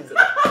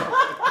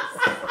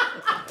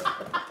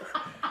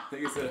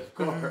 Nigga said, of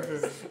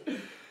course.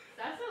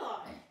 That's a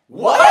lie.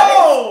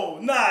 Whoa!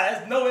 Nah,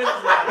 that's no way.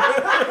 That's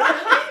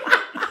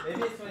not.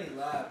 Maybe it's when he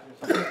laughed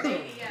or something.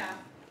 Maybe, yeah.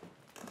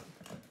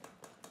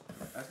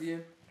 That's the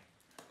end.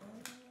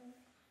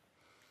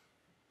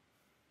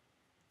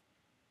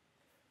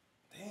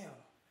 Damn.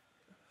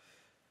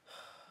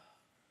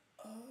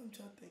 I'm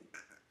trying to think.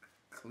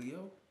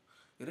 Cleo?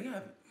 Yeah, they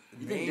have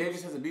You think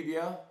Davis has a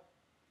BBL?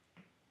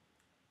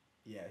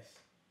 Yes.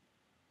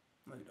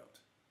 No, you don't.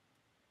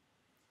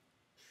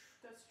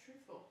 That's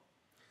truthful.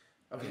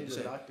 Okay, He's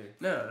so a doctor.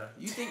 no.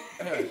 You think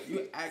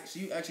you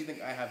actually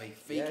think I have a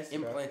fake Yes,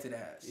 bro. implanted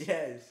ass?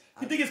 Yes.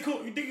 You think it's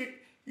cool? You think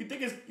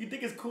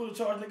it's cool to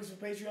charge niggas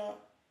for Patreon?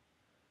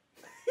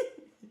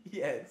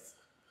 Yes.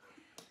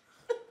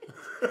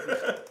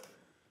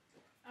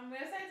 I'm gonna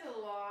say it's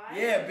a lie.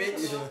 Yeah,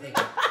 It's a bitch. little thing,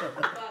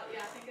 but yeah,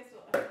 I think it's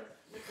a lie.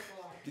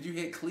 Did you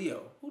hit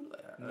Cleo?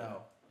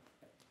 No.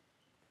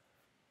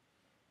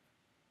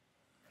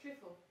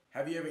 Truthful.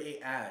 Have you ever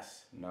ate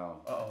ass?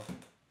 No. Uh-oh.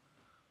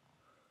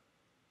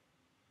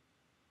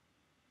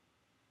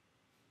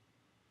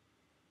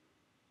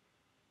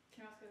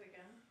 Can you ask it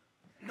again?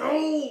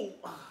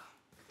 No!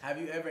 Have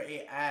you ever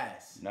ate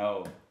ass?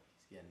 No.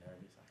 He's getting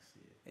nervous. I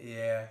see it.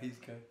 Yeah, he's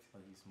cooked.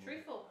 Like he's more.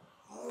 Truthful.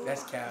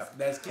 That's cap.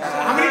 That's cap.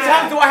 How many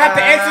times do I have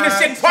to answer this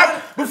shit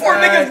before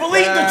niggas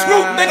believe the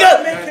truth,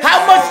 nigga?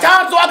 How much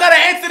times do I gotta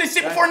answer this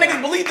shit before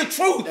niggas believe the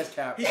truth? That's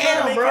cap.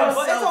 Damn, bro.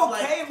 But it's Himself,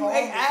 okay like, if you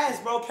ate ass,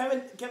 bro.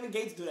 Kevin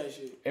Gates do that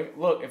shit.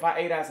 If I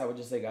ate ass, I would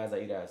just say, guys, I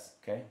eat ass,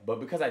 okay?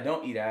 But because I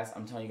don't eat ass,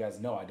 I'm telling you guys,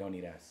 no, I don't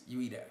eat ass.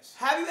 You eat ass.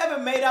 Have you ever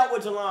made out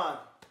with Jalon?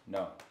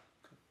 No.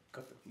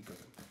 Cook him. You cook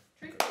him.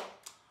 Truthful.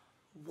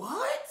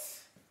 What?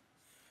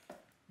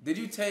 Did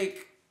you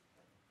take...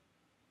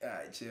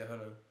 Alright, chill, hold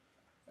on.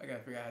 I gotta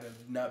figure out how to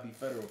not be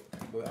federal,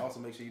 but also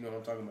make sure you know what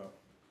I'm talking about.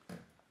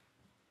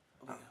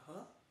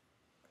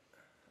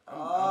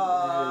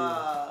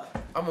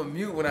 I'm a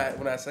mute when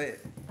I say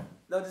it.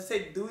 No, just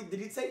say, did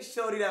you take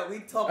Shorty that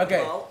we talking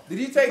Okay. about? Did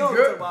you take You know what I'm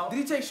talking girl? about. Did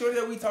you take shorty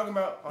that we talking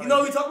about? You know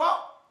what we talking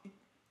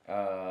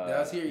about? That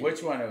was here.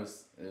 Which one? It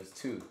was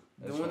two.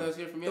 The one that was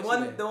here from The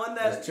yesterday. one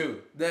There's that.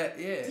 two. That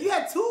yeah. You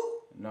had two?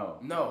 No.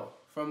 No,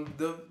 from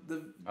the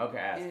Okay,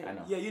 ask. Yeah. I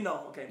know. Yeah, you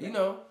know. Okay. you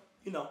know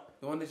You know.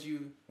 the one that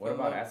you. What fell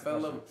about in love- ask the fell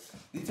in question? love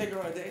with. Did you take her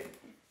on a date?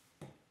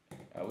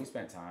 We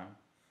spent time.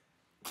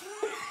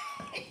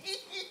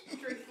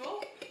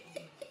 Truthful.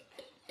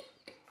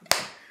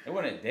 It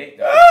wasn't a date,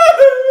 though.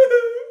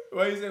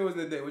 Why you say it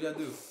wasn't a date? What y'all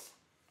do?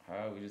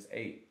 We just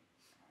ate.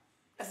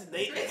 That's a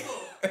date. Truthful.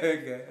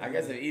 Okay. I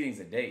guess if eating's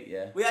a date,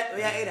 yeah. We had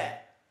ate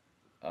at.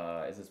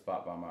 It's a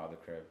spot by my other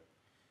crib.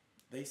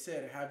 They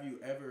said, have you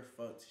ever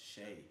fucked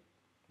Shay?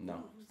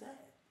 No. Who's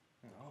that?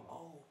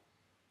 Oh.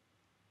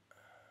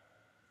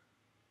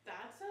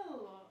 That's a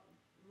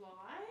lie?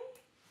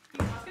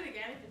 Can you ask it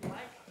again if you'd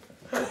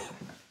like?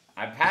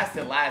 I passed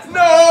it last time.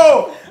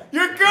 No,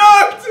 you're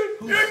cooked.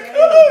 You're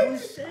cooked.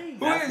 Who's Shay?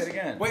 Who Ask is? it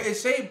again. Wait,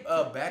 is Shay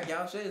bad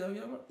gal Shay? Is that what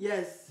you're talking about?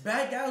 Yes.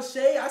 Bad gal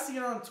Shay? I seen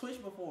her on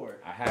Twitch before.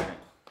 I haven't.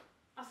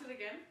 Ask it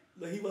again.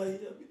 No, he might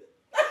be that.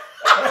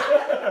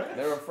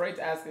 They were afraid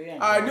to ask it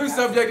again. All right, new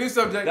subject.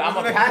 I'm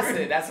gonna pass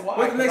it. That's why.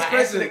 What's the next 'cause I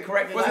answered question? it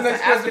correctly What's the last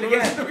next time. Ask question? it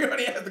again. We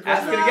already asked the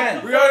Ask question. it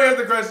again. We already asked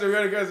the question. We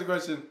already asked the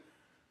question.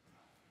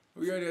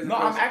 We already asked the No,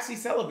 I'm question. actually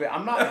celibate.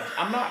 I'm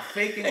not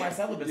faking my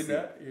celibacy.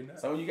 You're not.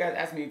 So when you guys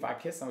ask me if I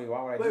kiss somebody,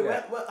 why would I Wait, do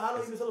that? how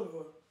long you been celibate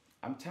for?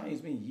 I'm telling you,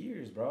 it's been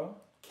years, bro.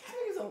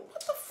 What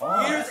the fuck?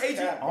 On, Years,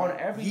 Agent? on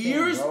everything,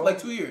 Years? bro. Like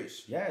 2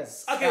 years.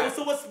 Yes. Okay, well,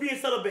 so what's being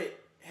celibate?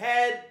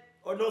 Head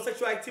or no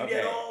sexual activity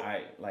Okay, at all?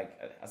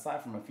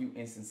 aside from a few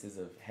instances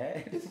of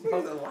head, He's bro,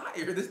 a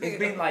liar. This it's nigga.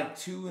 been like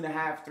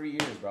 2.5, 3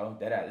 years, bro.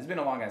 Dead ass. It's been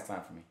a long ass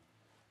time for me.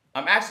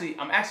 I'm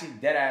actually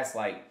dead ass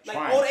like Like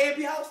trying. old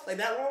A&P house? Like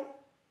that long?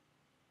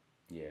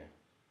 Yeah.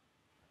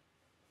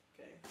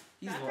 Okay.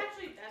 He's That's li-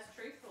 actually, that's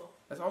truthful.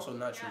 That's also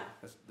not true. Yeah.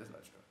 That's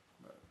not true.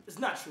 But, It's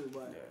not true,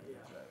 but yeah.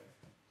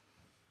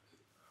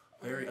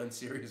 Very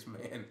unserious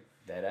man.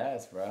 Dead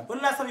ass, bro. When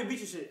the last time you beat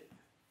your shit?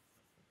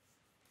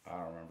 I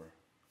don't remember.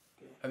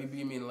 Have you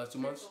beat me in the last 2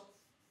 months? Truthful.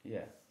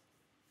 Yeah.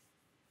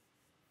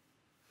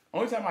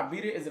 Only time I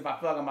beat it is if I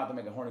feel like I'm about to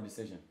make a horny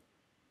decision.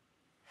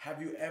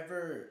 Have you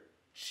ever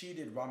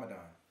cheated Ramadan?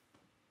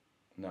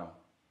 No.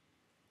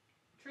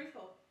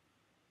 Truthful.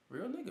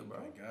 Real nigga, bro.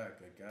 Good guy,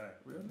 good guy.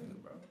 Real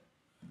nigga, bro.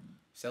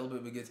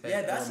 Celibate but gets head.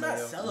 Yeah, that's not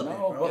LMAO. celibate,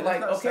 No, bro. but that's like,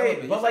 not okay,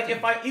 celibate. but It's like,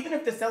 just- even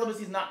if the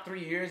celibacy's not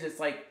 3 years, it's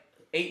like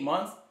 8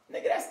 months,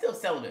 nigga, that's still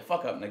celibate.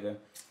 Fuck up, nigga.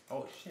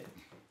 Oh shit.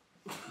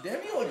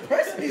 Damn, you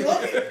impressed me.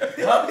 Look at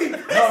No,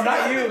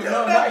 not you.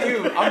 No, not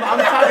you. I'm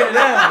talking to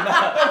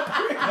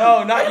them.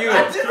 No, not you.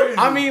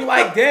 I mean,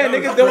 like, damn,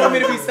 niggas don't want me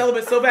to be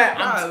celibate so bad.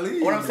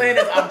 Golly. What I'm saying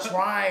is, I'm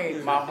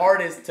trying my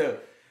hardest to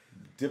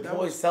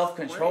deploy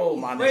self-control,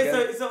 my Wait,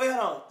 nigga. so wait,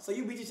 hold on. So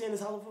you beat your shit in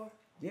this house before?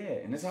 Yeah,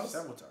 in this house?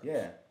 Several times.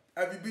 Yeah.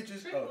 Have you beat your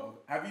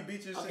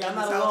Okay, shit I'm in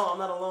not this alone. house? I'm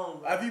not alone.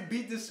 Bro. Have you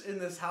beat this in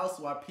this house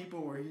while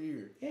people were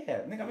here? Yeah,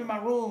 nigga, I'm in my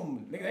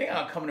room. Nigga, they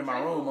not coming in my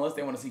room unless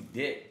they want to see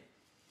dick.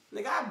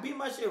 Nigga, I beat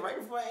my shit right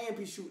before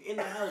AMP shoot in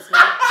the house.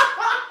 Nigga.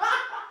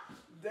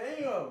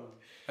 Damn.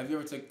 Have you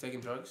ever taken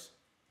drugs?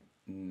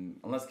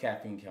 Unless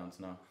caffeine counts,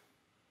 no.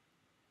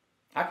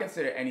 I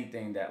consider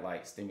anything that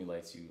like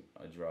stimulates you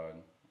a drug,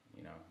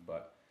 you know,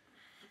 but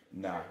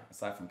nah,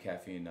 aside from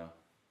caffeine, no.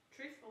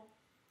 Truthful.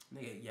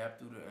 Nigga, yap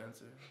through the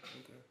answer.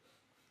 Okay.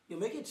 Yo,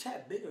 make your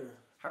chat bigger.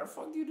 How the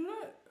fuck do you do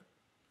that?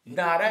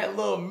 Nah, that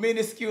little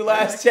minuscule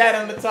ass chat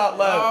on the top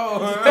left.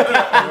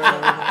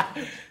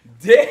 Oh.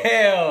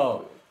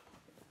 Damn.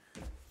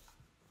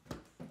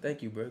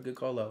 Thank you, bro. Good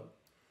call out.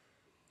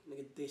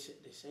 Nigga, Deshae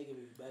give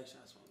me back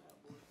shots on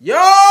that, boy.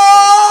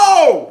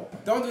 Yo!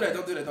 Don't do that.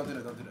 Don't do that. Don't do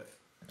that. Don't do that.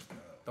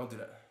 Don't do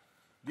that.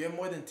 You have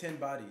more than 10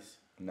 bodies.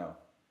 No.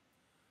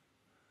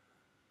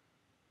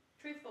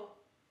 Truthful.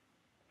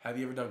 Have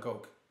you ever done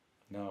coke?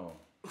 No.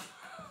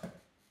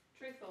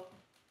 Truthful.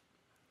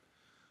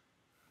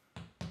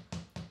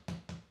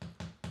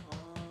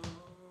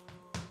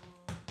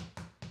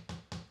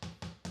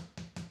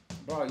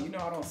 Bro, you know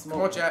I don't smoke.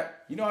 Come on,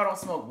 chat. You know I don't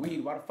smoke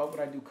weed. Why the fuck would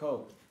I do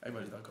coke?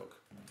 Everybody's done coke.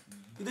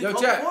 You done Yo,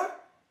 coke chat. before?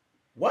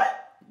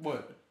 What?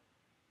 What?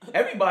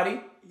 Everybody.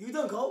 You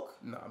done coke?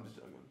 No, I'm just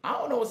joking. I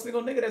don't know a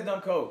single nigga that's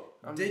done coke.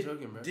 I'm just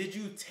joking, bro. Did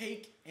you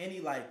take any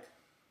like?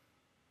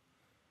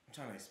 I'm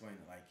trying to explain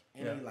it. Like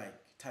any like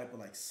type of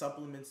like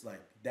supplements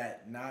like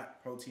that,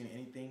 not protein or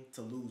anything,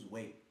 to lose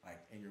weight, like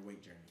in your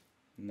weight journey.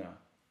 No.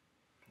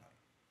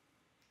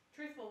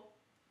 Truthful.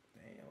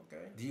 Damn.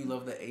 Okay. Do you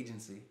love the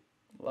agency?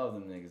 Love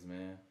them niggas,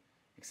 man.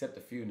 Except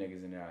a few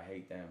niggas in there, I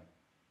hate them.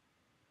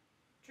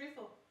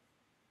 Truthful.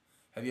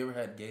 Have you ever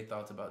had gay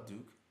thoughts about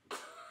Duke?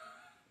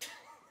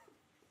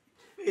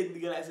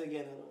 You gotta ask it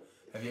again.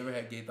 Have you ever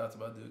had gay thoughts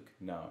about Duke?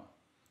 No.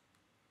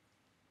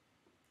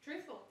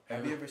 Truthful.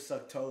 Have you ever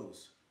sucked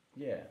toes?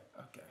 Yeah.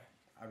 Okay.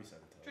 I be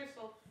sucking toes.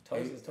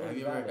 Truthful. Have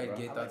you ever had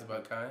gay thoughts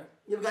about Kai?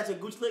 You ever got your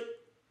gooch lick?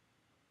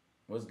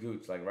 What's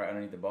gooch? Like right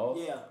underneath the balls?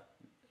 Yeah.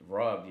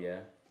 Rubbed, yeah.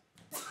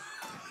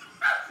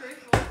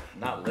 Truthful.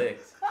 Not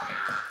licked.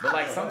 But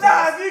like sometimes.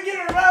 Nah, if you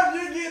get it rubbed,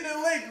 you're getting it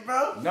licked,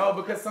 bro. No,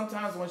 because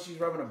sometimes when she's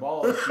rubbing the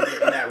balls, she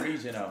get in that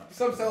region of.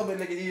 Some celibate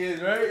nigga he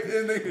is, right?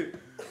 Nigga.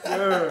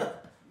 Yeah.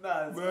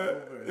 Nah, it's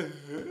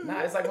over. Nah,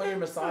 it's like when you're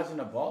massaging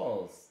the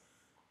balls.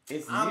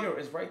 It's near,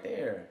 it's right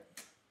there.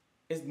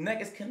 His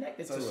neck is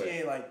connected So to she it.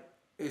 ain't like.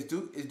 Is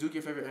Duke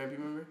your favorite R&B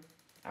member?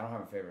 I don't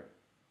have a favorite.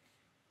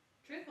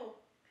 Truthful.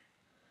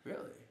 Really?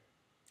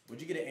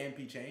 Would you get an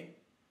AMP chain?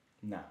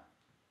 Nah.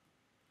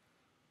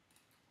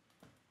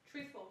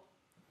 Truthful.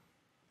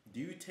 Do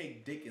you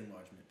take dick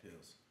enlargement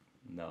pills?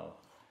 No.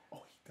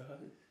 Oh, he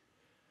does.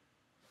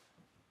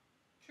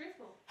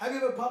 Truthful. Have you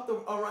ever popped a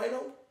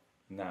rhino?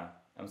 Nah.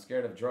 I'm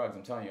scared of drugs.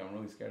 I'm telling you, I'm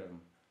really scared of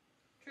them.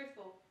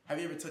 Truthful. Have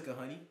you ever took a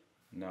honey?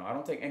 No, I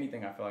don't take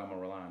anything I feel like I'm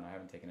gonna rely on. I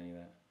haven't taken any of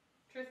that.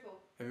 Truthful.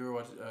 Have you ever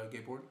watched gay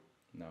porn?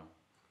 No.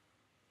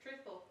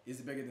 Truthful. Is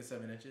it bigger than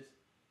 7 inches?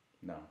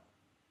 No.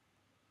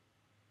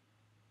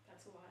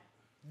 That's a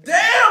lie.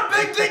 Damn,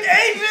 big dick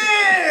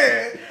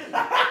Asian!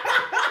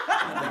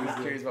 I'm just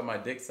curious about my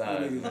dick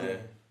size, man.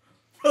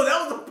 Bro,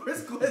 that was the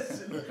first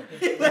question.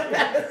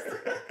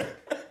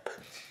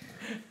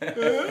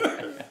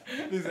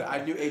 Listen,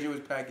 I knew Agent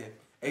was packing.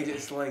 Agent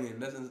slinging.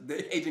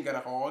 The agent got a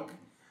hog.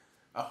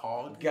 A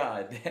hog.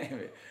 God damn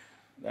it.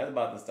 That's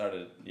about to start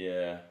it.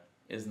 Yeah.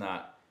 It's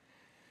not.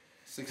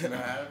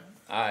 6.5.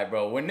 Alright,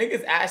 bro. When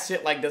niggas ask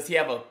shit like, does he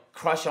have a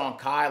crush on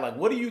Kai? Like,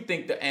 what do you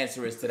think the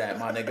answer is to that,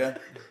 my nigga?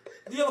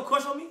 Do you have a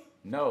crush on me?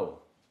 No.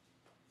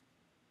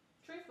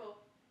 Truthful.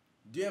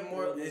 Do you have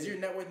more? Is your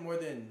net worth more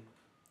than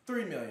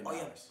 $3 million? Oh,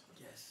 yeah.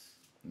 Yes.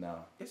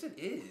 No. Yes, it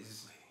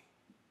is.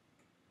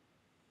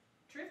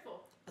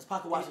 Truthful. Let's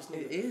pocket watch this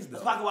nigga. It is, though.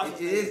 Let's pocket watch It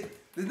this is. nigga.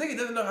 This nigga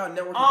doesn't know how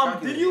network is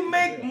calculated. Did you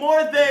make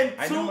more than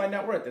I know my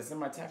net worth. It's in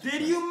my tax Did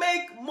return. you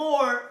make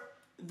more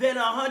than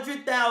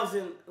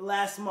 100,000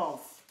 last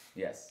month?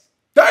 Yes.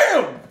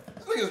 Damn!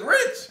 This nigga's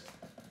rich.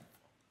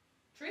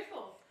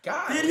 Truthful.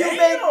 God Did damn. you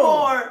make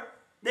more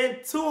than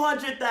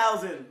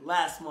 200,000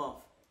 last month?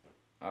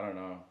 I don't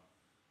know.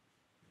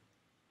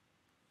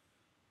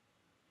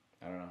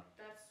 I don't know.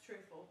 That's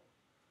truthful.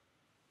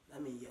 I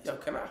mean, yes. Yo,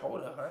 can I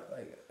hold a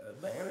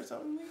band or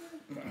something,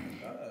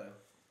 nigga?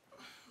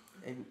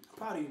 And I'm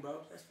proud of you, bro.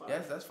 That's fine.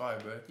 yes, that's fine,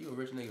 bro. You a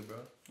rich nigga, bro.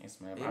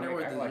 Yes, man. Your I net make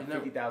worth I is- got like your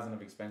net- 50,000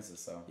 of expenses,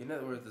 so. Your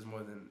net worth is more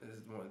than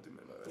 $3 million.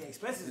 Yeah,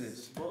 expenses It is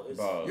is. Bro,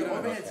 Your yeah,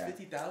 overhead's okay.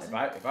 50,000.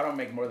 If I don't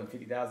make more than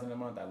 50,000 a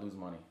month, I lose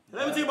money.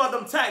 Let me tell you about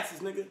them taxes,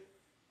 nigga.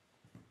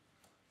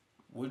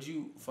 Would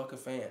you fuck a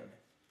fan?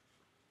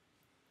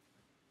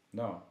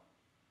 No.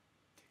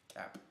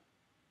 Cap.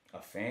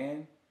 A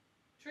fan?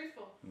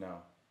 Truthful. No.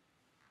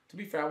 To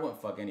be fair, I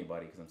wouldn't fuck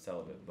anybody because I'm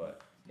celibate,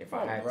 but if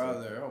I Oh, had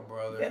brother. to. Oh,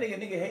 brother. Yeah,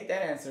 nigga hate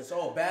that answer.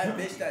 So a bad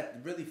bitch that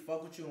really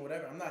fuck with you and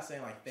whatever. I'm not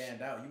saying like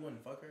fanned out. You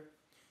wouldn't fuck her.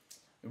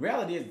 The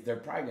reality is they're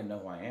probably gonna know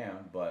who I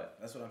am, but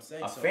That's what I'm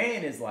saying. a so,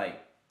 fan is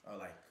like Oh,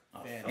 like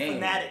a fan. fan.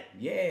 fanatic.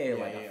 Yeah, Yeah,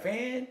 like yeah. a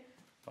fan.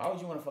 Why would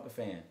you want to fuck a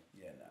fan?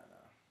 Yeah,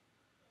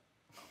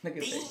 nah.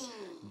 Nigga say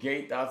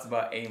gay thoughts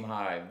about aim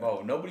high.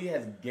 Bro, nobody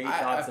has gay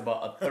thoughts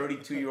about a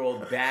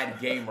 32-year-old bad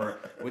gamer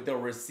with a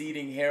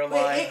receding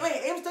hairline.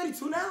 Wait, Aim's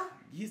 32 now?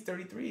 He's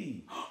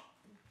 33.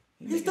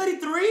 He's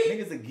 33?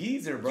 Nigga's a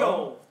geezer, bro.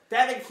 Yo,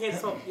 that nigga can't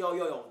talk.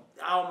 Yo.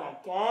 Oh my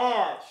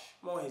gosh.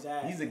 I'm on his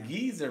ass. He's a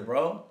geezer,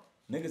 bro.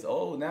 Nigga's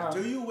old now.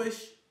 Do you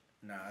wish?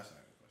 Nah, that's not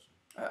a good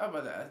question. I'm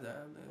about to ask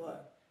that.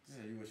 What?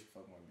 Yeah, you wish you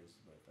fuck more bitches,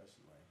 but that's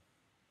just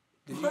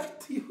lame.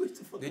 What do you wish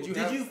to fuck Did with? you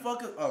Did have- you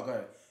fuck? Oh, go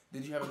ahead.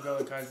 Did you have a girl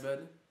in Kai's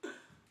bed?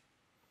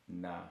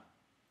 Nah.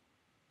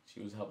 She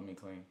was helping me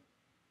clean.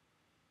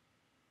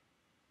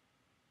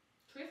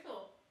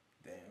 Truthful.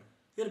 Damn.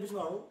 He had a bitch in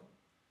my room?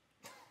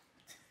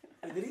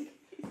 Did he?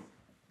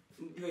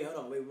 Wait,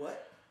 hold on. Wait,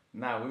 what?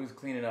 Nah, we was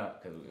cleaning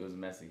up because it was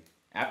messy.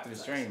 After the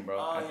stream, bro.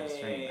 Oh, After the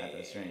stream. yeah. After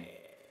the stream.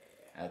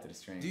 After the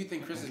stream. Do you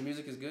think Chris's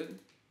music is good?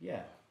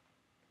 Yeah.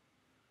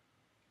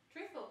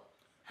 Truthful.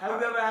 Have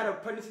you ever had a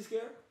pregnancy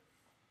scare?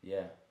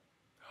 Yeah.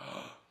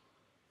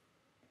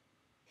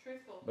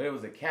 Truthful. But it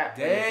was a cap.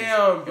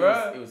 Damn,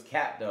 bruh. It was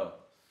cap though.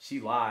 She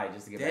lied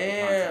just to get back in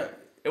Damn. contact.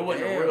 It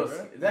wasn't Damn, a real.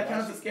 bruh. That Why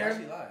counts as she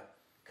scary? lied?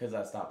 Because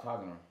I stopped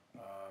talking to her.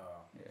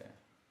 Yeah.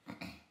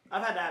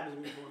 I've had that happen to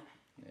me before.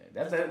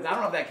 Yeah. I don't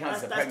know if that counts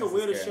as a That's the pregnancy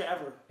weirdest scare. shit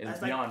ever. It's That's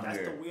beyond that's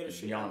weird. the weirdest It's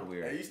shit beyond ever.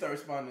 weird. Hey, you start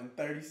responding in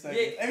 30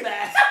 seconds. Yeah,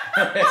 fast.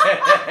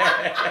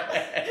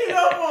 You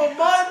know, for a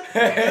month.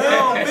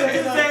 No,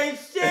 bitches ain't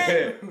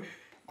shit.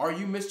 Are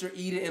you Mr.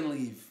 Eat It and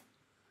Leave?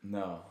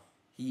 No.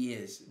 He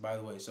is, by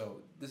the way.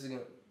 So this is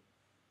gonna.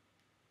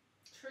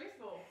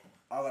 Truthful.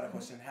 I got a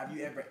question. Have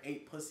you ever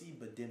ate pussy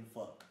but didn't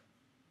fuck?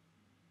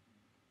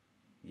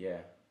 Yeah.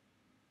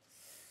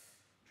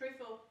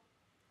 Truthful.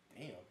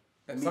 Damn.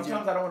 That means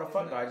Sometimes you- I don't want to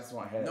fuck though. I just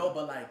want head. No,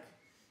 but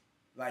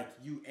like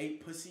you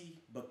ate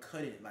pussy but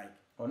couldn't.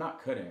 Well,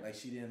 not couldn't. Like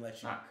she didn't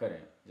let you. Not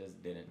couldn't.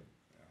 Just didn't.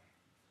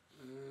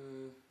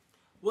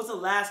 What's the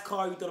last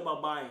car you thought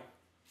about buying?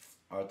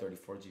 R34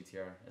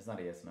 GTR. It's not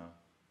a yes no.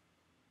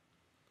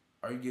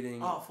 Are you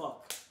getting? Oh,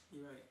 fuck.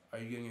 You're right. Are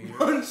you getting a year?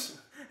 Punch.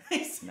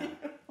 Nah.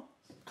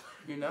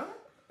 You're not.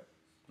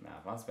 Nah.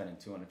 If I'm spending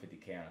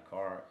 $250K on a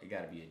car, it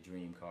got to be a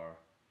dream car.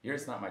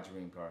 Yours not my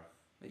dream car.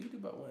 You do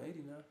about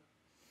 180 now.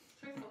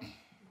 Truthful.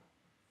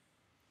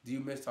 Do you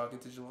miss talking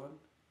to Jalon?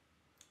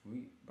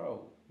 We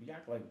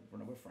act like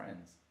we're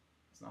friends.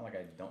 It's not like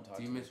I don't talk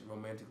Do to you her. miss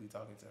romantically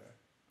talking to her?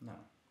 No.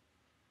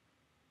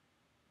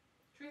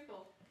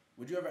 Truthful.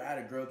 Would you ever add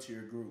a girl to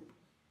your group?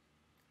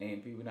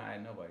 AMP, we're not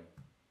adding nobody.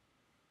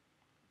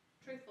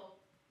 Truthful.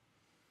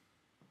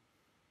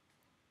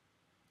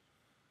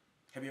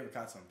 Have you ever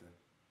caught something?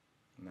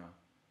 No.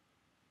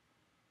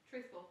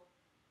 Truthful.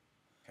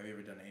 Have you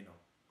ever done anal?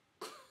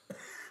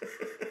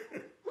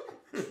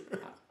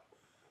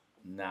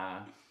 Nah.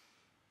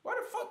 Why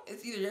the fuck?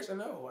 It's either yes or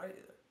no. Why?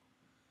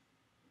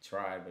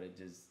 Tried, but it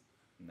just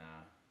nah.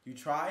 You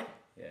tried?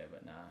 Yeah,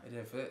 but nah. It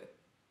didn't fit.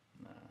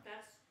 Nah.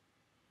 That's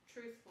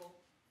truthful.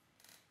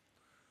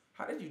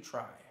 How did you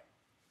try?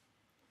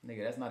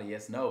 Nigga, that's not a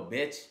yes no,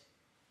 bitch.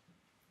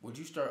 Would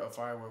you start a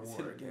firework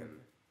war again?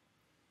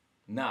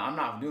 Nah, I'm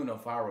not doing no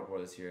firework war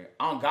this year.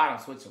 On God, I'm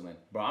Switzerland.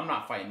 Bro, I'm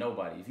not fighting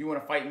nobody. If you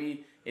want to fight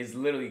me, it's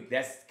literally,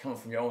 that's coming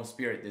from your own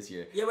spirit this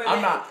year. Yeah,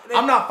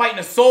 I'm not fighting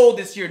a soul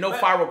this year, no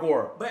firework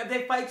war. But if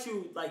they fight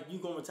you, like, you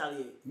gonna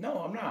retaliate. No,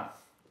 I'm not.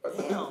 Damn,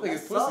 Nigga's that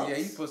pussy. sucks. Yeah,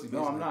 he's pussy.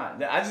 No, I'm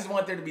not. I just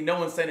want there to be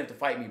no incentive to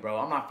fight me, bro.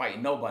 I'm not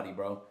fighting nobody,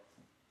 bro.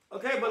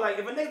 Okay, but like,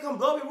 if a nigga come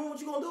blow your room, what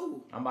you gonna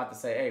do? I'm about to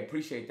say, hey,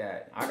 appreciate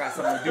that. I got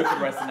something to do for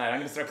the rest of the night. I'm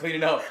going to start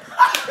cleaning up.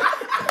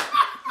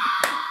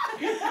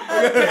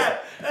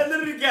 That's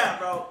literally cap,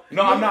 bro.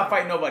 No, I'm not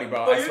fighting nobody,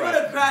 bro. But I you're swear.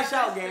 gonna crash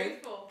out, gang.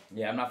 Truthful.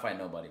 Yeah, I'm not fighting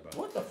nobody, bro.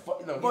 What the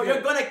fuck? No, Bro, he you're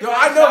did. gonna Yo,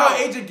 crash I know out. how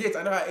agent gets.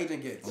 I know how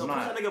agent gets. Yo, I'm push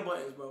not. that nigga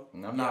buttons, bro.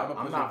 I'm Yeah, not. I'ma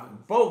I'm push not.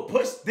 it. Bro,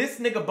 push this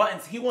nigga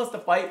buttons. He wants to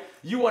fight.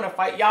 You want to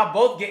fight. Y'all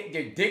both get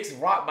your dicks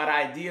rocked by the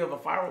idea of a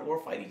firework war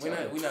fight each We're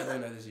other. not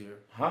doing that this year.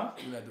 Huh?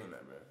 We're not doing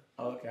that, man.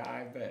 Okay,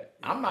 I bet.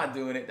 I'm not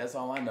doing it. That's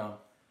all I know.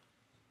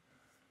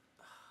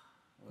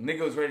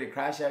 Nigga was ready to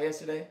crash out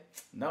yesterday.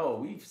 No,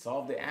 we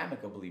solved it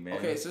amicably, man.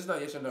 Okay, so it's not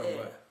yes or no, Yeah.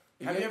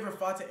 but Have you ever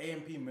fought an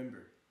AMP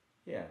member?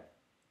 Yeah.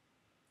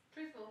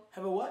 Truthful.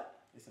 Have a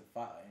what? It's a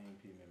fought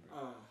AMP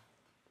member.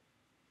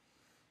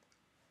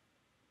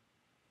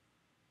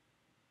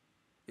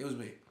 it was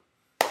me.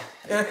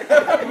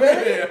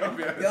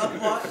 Y'all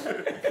fought?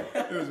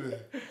 It was me.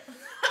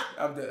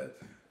 I'm dead.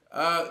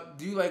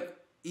 Do you like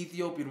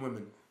Ethiopian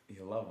women?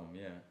 You love them,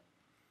 yeah.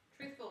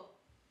 Truthful.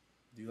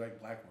 Do you like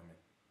black women?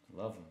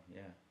 Love them,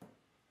 yeah.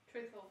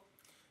 Truthful.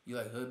 You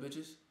like hood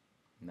bitches?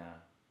 Nah,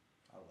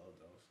 I love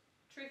those.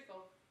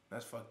 Truthful.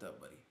 That's fucked up,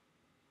 buddy.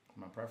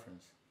 my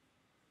preference.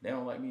 They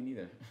don't like me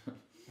neither.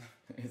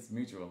 It's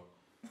mutual.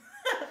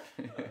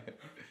 Do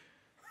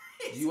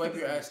you wipe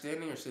your ass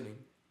standing or sitting?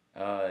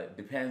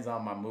 Depends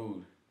on my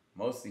mood.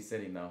 Mostly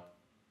sitting though.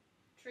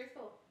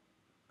 Truthful.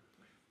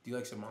 Do you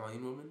like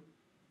Somalian women?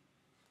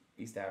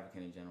 East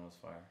African in general is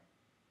fire.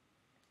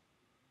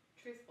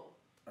 Truthful.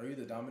 Are you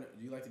the dominant?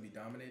 Do you like to be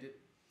dominated?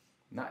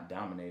 Not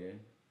dominated.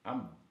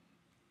 I'm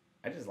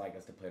I just like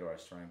us to play to our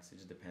strengths. It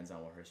just depends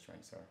on what her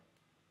strengths are.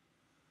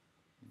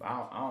 But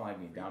I don't like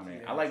being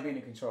dominant. I like being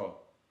in control.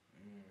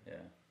 Yeah.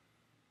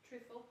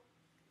 Truthful.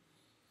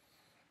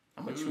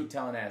 I'm a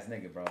truth-telling ass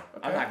nigga, bro.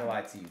 I'm not gonna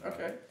lie to you, bro.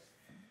 Okay.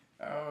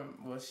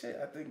 Well, shit.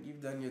 I think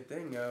you've done your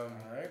thing. All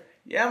right.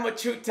 Yeah, I'm a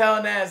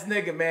truth-telling ass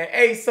nigga, man.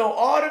 Hey, so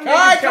all them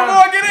Kai, niggas come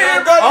on, get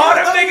in, bro. all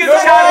them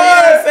niggas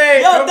trying to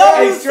say, Yo, hey,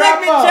 don't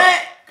strap up.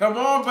 chat. Come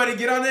on, buddy.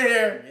 Get on in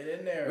here. Get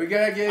in there. We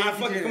gotta get.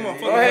 Come on.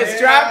 Go ahead,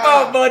 strap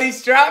up, buddy.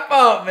 Strap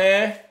up,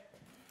 man.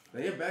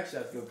 Now, your back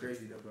shots go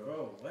crazy though, bro.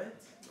 Bro, what?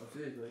 Oh,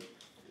 seriously.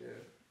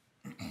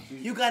 Yeah.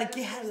 You gotta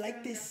get high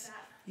like this.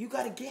 You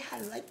gotta get high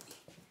like this.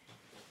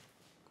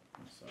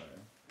 I'm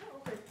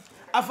sorry.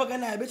 I fucking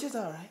that bitch. It's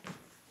alright.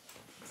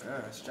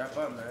 Strap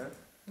up, man.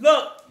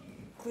 Look,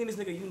 cleanest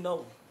nigga you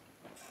know.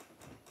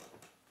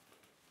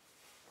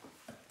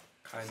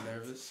 Kai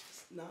nervous.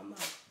 Nah, I'm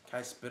not.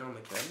 Kai spit on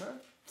the camera.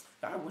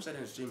 I wish I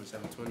didn't stream at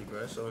 720, bro.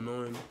 That's so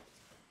annoying.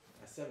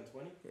 At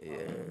 720? Yeah.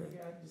 Nigga,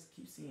 I just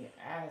keep seeing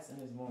ass in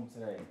this room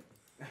today.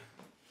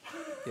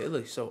 Yeah, it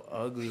looks so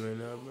ugly right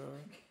now, bro.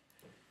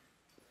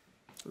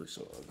 It looks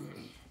so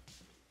ugly.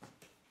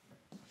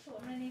 Cool,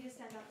 I'm gonna need to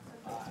stand up.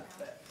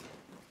 So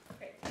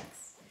Great,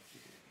 thanks.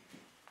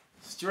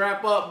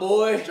 Strap up,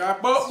 boy.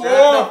 Strap up, Strap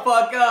the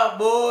fuck up,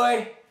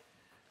 boy.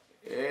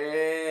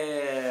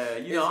 Yeah.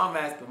 You know, I'm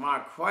asking my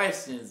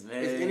questions,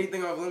 man. Is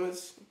anything off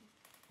limits?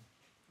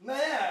 Nah,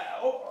 yeah.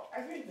 Oh,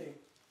 I anything.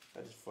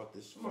 I just fucked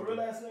this. I'm a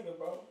real ass nigga,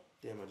 bro.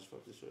 Damn, I just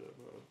fucked this shirt up,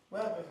 bro.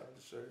 What happened?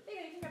 The shirt. There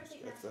you go, you can grab a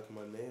seat now. Got stuck in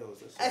my nails.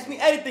 That's Ask me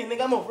anything,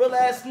 nigga. I'm a real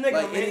ass nigga,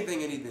 like man.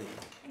 anything.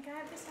 And can I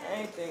have this hand?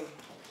 Anything.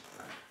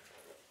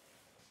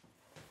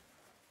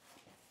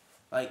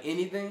 Like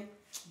anything?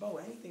 Bro,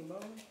 anything, bro.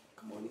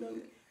 Come on, you know.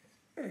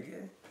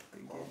 Okay.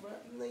 Come on, bro.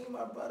 You know you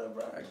my brother,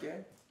 bro. Okay.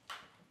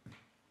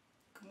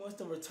 Come on, it's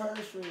the return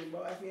stream,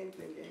 bro. Ask me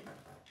anything, gang.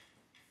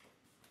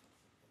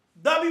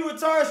 W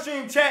return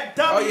stream, chat.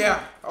 W.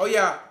 Oh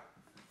yeah.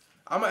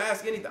 I'm gonna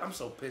ask anything. I'm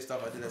so pissed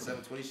off I did that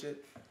 720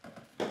 shit.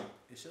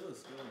 It should have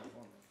still on the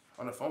phone.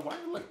 On the phone? Why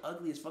do it look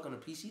ugly as fuck on the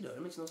PC though?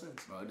 It makes no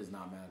sense. Bro, it does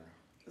not matter.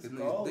 Let's Niggas,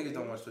 go, niggas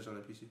don't man. watch Twitch on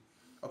the PC.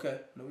 Okay,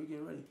 no, we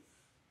getting ready.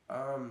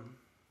 I'm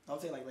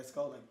saying like let's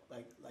go,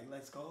 like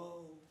let's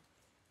go.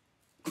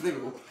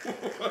 Nigga,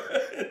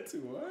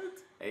 what?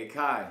 Hey,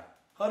 Kai.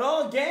 Hold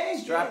on, gang.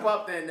 Strap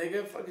up then,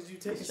 nigga. Fuck is you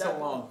taking so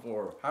long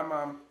for? Hi,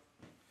 mom.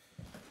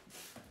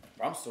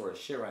 Bro, I'm sore as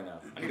shit right now.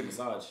 I need a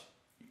massage.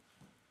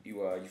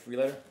 You free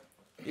later?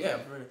 Yeah,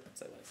 I'm ready.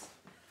 Say less.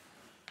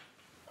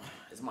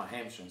 It's my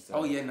hamstrings. So.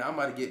 Oh yeah, now I'm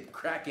about to get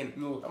cracking.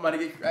 I'm about to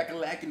get cracking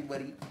lacking,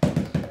 buddy.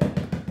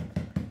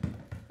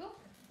 Cool.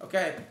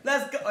 Okay.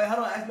 Let's go. Wait,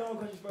 hold on. Ask me one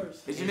question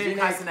first. Is your name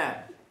Kai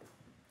Cenat?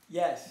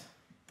 Yes.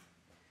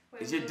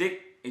 Wait, Is your wait,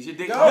 dick? Is your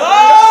dick? No!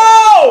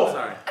 No!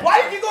 Sorry.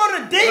 Why did you go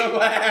to the dick?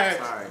 Relax.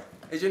 Sorry.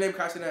 Is your name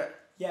Cenat?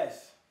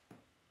 Yes.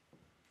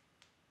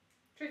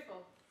 Truthful.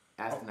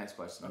 Ask the next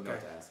question. You know Okay.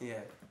 what to ask.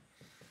 Yeah.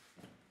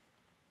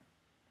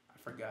 I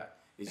forgot.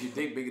 Is your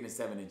dick bigger than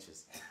 7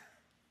 inches?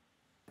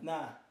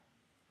 Nah.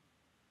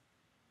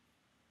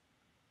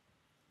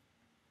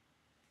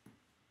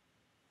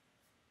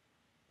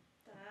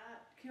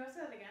 Can you ask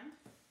that again?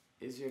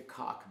 Is your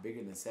cock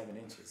bigger than 7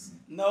 inches?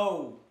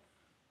 No.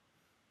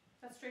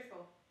 That's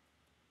truthful.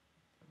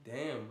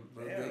 Damn,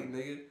 bro, Damn.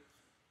 nigga.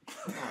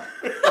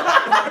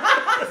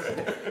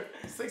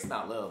 6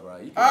 not little, bro.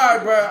 You can- All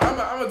right, bro. I'm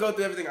gonna go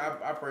through everything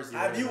I personally.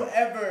 Have you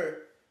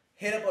ever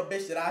hit up a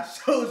bitch that I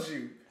showed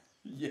you?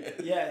 Yes.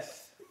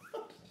 Yes.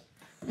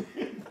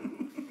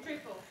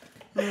 Truthful.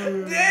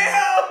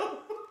 Damn.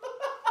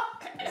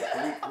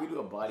 Can we do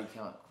a body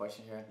count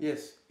question here?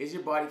 Yes. Is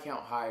your body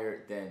count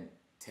higher than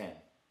 10?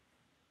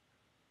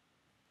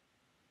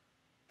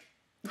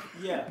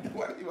 Yeah.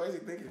 Why is he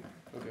thinking?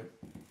 Okay.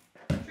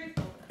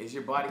 Truthful. Is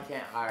your body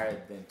count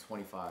higher than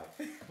 25?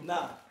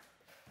 Nah.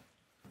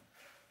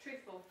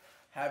 Truthful.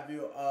 Have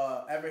you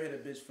ever hit a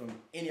bitch from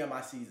any of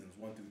my seasons,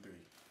 1 through 3?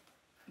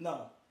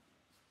 No.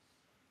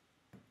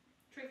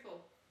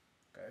 Truthful.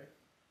 Okay.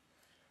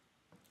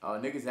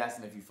 Niggas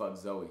asking if you fuck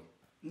Zoe.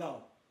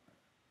 No.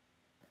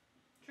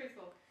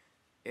 Truthful.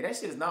 Hey, that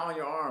shit is not on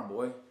your arm,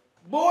 boy.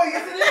 Boy,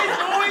 yes it is,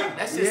 boy.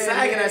 That shit's Yeah,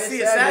 sagging. yeah, I it's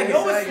see it sagging.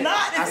 sagging. No, it's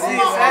not. I It's see on it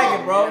my sagging,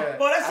 arm. bro. Yeah.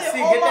 Bro, that I shit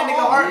see. on Get that my nigga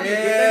arm. heartbeat.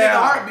 Get that Yeah.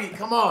 nigga heartbeat.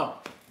 Come on.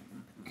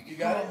 You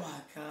got it? Oh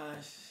my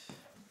gosh.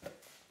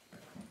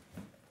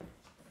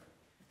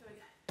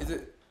 Is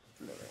it?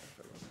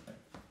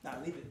 Nah,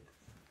 leave it.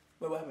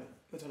 Wait, what happened? You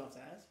want to turn off the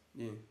ass?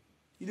 Yeah.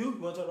 You do? You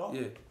want to turn it off?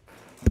 Yeah.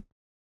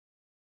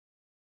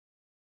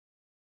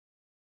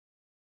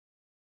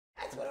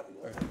 That's whatever you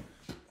want.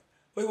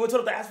 Wait, you want to turn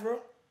off the ass, bro?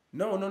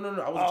 No. I wasn't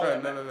Oh, trying.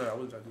 okay. No. I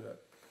wasn't trying to do that.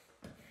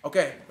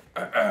 Okay.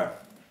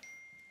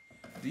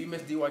 Do you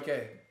miss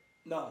DYK?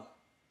 No.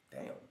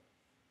 Damn.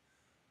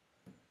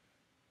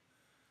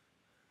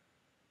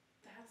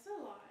 That's a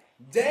lie.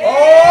 Damn!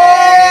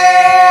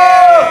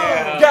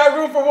 Oh! Got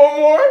room for one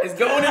more? It's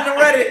going into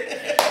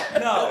Reddit.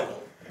 No.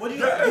 What do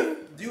you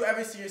do? You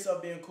ever see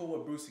yourself being cool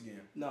with Bruce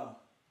again? No.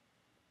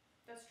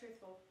 That's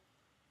truthful.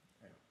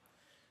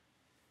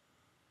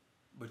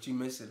 But you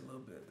missed it a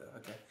little bit though.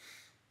 Okay.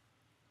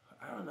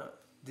 I don't know.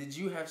 Did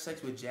you have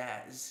sex with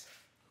Jazz?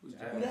 Who's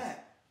Jazz? Who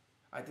that?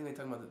 I think they're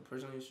talking about the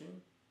person on your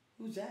stream.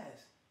 Who's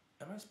Jazz?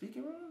 Am I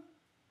speaking wrong?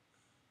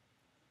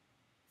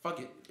 Fuck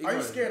it. Are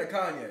you scared of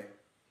Kanye?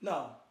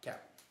 No.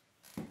 Cap.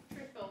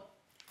 Truthful.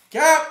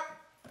 Cap.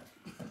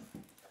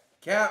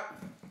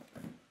 Cap.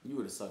 You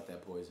would have sucked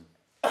that poison.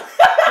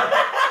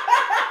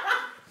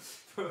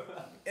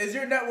 Is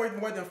your net worth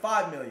more than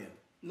 $5 million?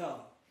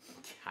 No.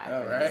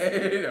 All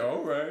right.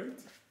 All right.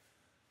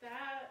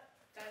 I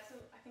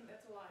think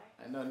that's a lie.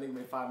 I know a nigga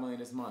made $5 million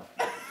this month.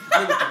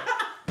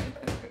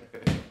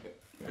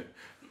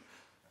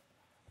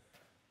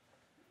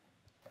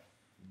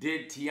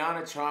 Did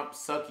Tiana Trump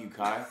suck you,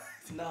 Kai?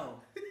 No.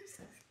 It's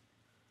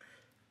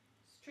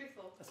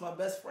truthful. That's my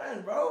best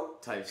friend, bro.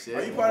 Type shit.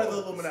 Are you part of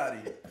the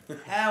Illuminati?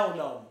 Hell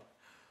no.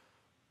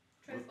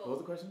 Truthful. What was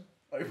the question?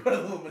 Are you part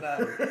of the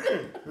Illuminati?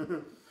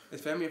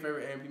 Is Phantom your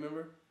favorite AMP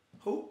member?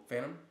 Who?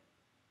 Phantom?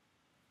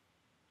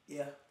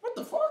 Yeah. What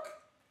the fuck?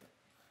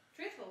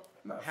 Truthful.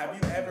 No, Have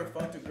you ever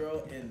fucked a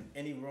girl in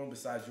any room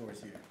besides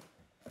yours here?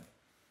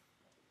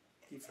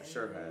 He for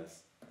sure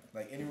has.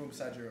 Like any room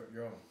besides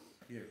your own?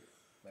 Here.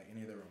 Like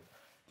any other room?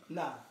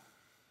 Nah.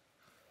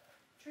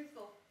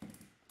 Truthful.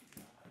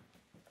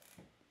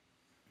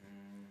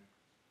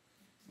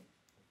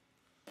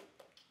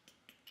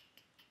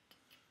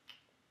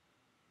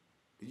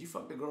 Did you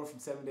fuck the girl from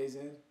 7 Days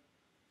In?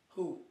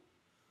 Who?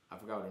 I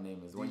forgot what her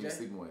name is. The one you were DJ?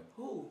 sleeping with.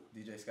 Who?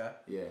 DJ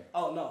Scott? Yeah.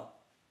 Oh, no.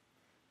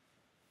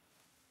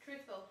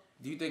 Truthful.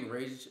 Do you think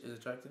Rage is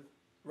attractive?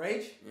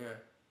 Rage? Yeah.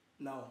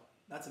 No.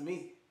 Not to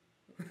me.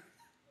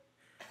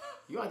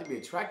 You don't have to be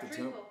attracted to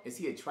him. Truthful. Is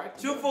he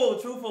attractive?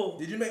 Truthful.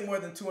 Did you make more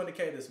than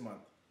 $200K this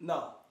month?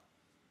 No.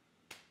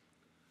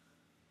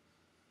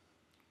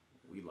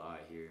 We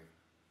lie here.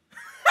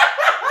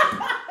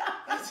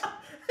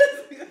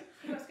 You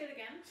ask it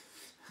again?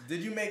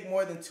 Did you make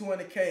more than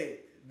 $200K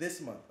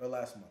this month or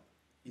last month?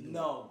 Either way.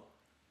 No.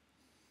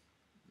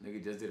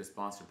 Nigga just did a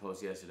sponsor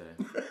post yesterday.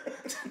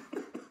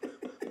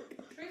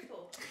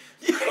 Truthful.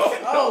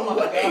 Oh my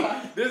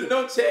god. There's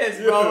no chance,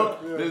 bro.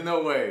 Yeah. There's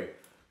no way.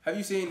 Have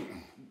you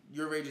seen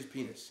your Rage's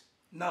penis?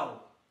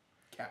 No.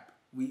 Cap.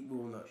 We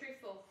will not.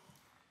 Truthful.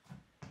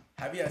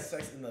 Have you had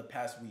sex in the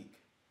past week?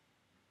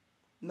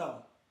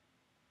 No.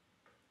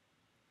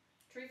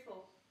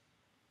 Truthful.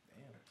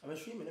 Damn. I've been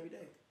streaming every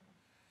day.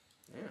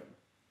 Damn.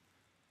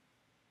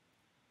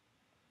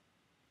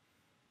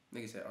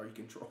 Nigga said, are you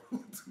controlled?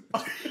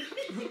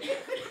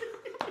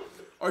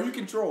 Are you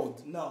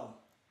controlled? No.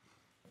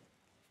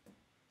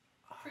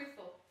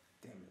 Truthful.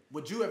 Damn it.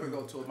 Would you ever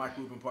go to a Mike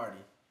Rubin party?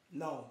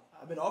 No.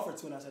 I've been offered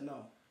to and I said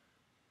no.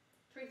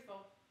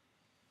 Truthful.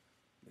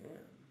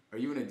 Damn. Are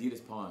you an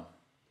Adidas pawn?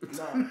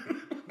 No.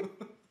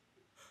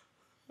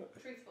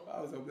 Truthful. I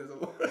was hoping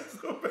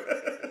that's so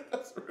bad.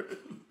 That's right.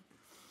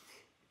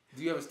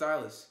 Do you have a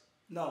stylist?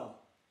 No.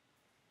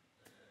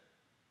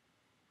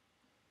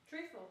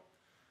 Truthful.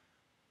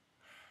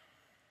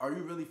 Are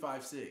you really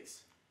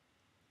 5'6"?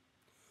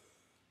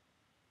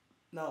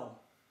 No.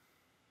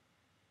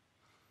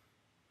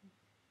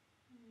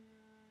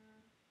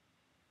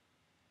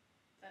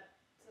 That's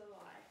a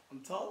lie. I'm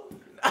taller.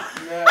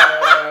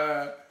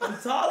 Yeah. I'm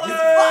taller.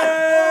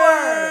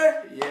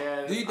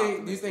 Yeah. Do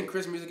you think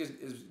Chris' music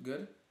is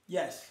good?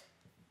 Yes.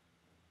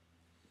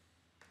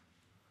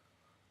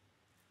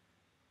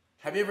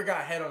 Have you ever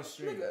got head on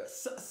stream?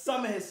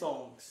 Some of his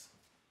songs.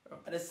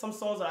 And there's some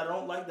songs that I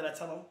don't like that I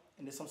tell him,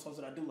 and there's some songs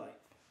that I do like.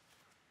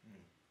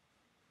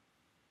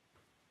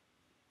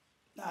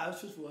 Nah, it's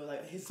truthful.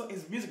 Like his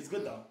music is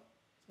good though.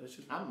 So it's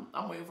truthful.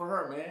 I'm waiting for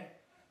her, man.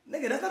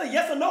 Nigga, that's not a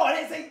yes or no. I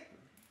didn't say.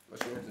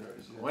 What's your answer?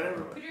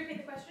 Whatever. Could you repeat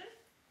the question?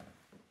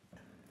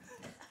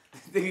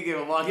 Think you give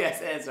a long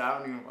ass answer. I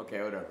don't even.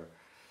 Okay, whatever.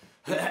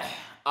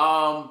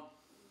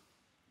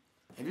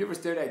 Have you ever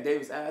stared at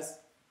Davis' ass?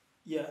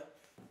 Yeah.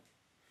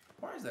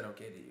 Why is that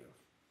okay to you?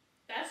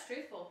 That's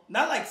truthful.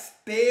 Not like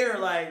stare.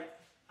 Like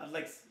I'm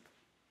like.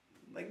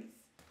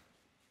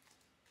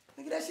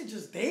 Nigga, that shit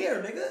just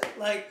there, nigga.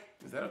 Like.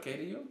 Is that okay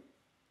to you?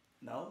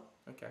 No.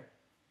 Okay.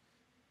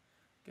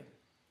 Good.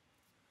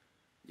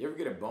 You ever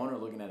get a boner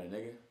looking at a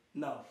nigga?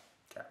 No.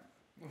 Cap.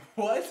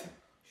 What?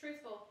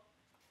 Truthful.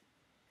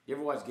 You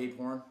ever watch gay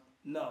porn?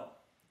 No.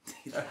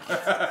 That's a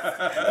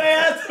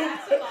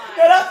lie.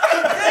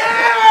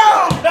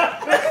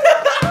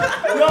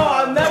 No,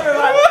 I've never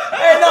like.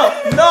 Hey, no.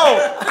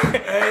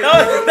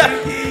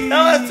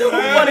 That was too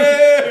funny.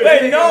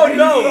 Wait, no.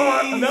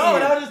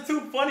 That was just too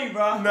funny,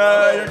 bro.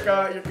 No, you're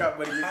caught,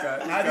 buddy. You're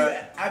caught.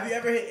 Have you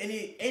ever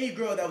hit any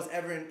girl that was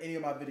ever in any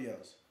of my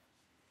videos?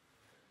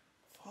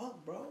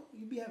 Fuck, bro.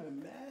 You be having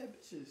mad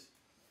bitches.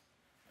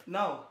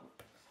 No.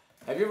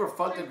 Have you ever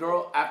fucked a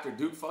girl after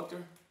Duke fucked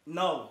her?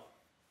 No.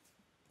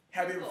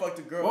 Have you ever fucked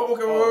a girl? Whoa,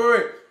 okay,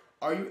 wait.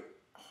 Are you?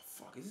 Oh,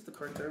 fuck. Is this the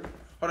correct term?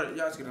 Hold on,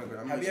 y'all just get over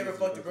it. Have you ever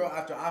fucked a girl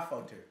after I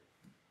fucked her?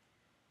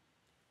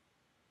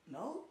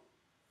 No.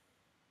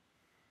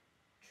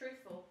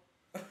 Truthful.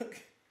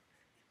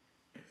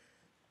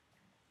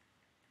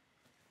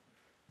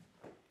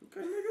 Okay,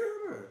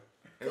 nigga.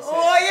 They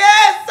Oh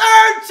yes!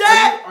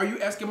 chat. Are you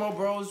Eskimo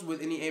bros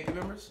with any AP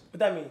members? What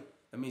that mean?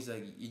 That means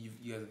like you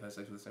guys have had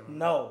sex with the same one.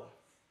 No.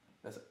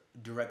 That's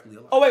directly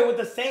a lie. Oh wait, with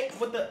the same,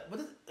 what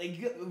is? Like,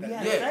 we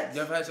had Yeah, sex?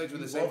 you've had sex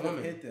with the same Both have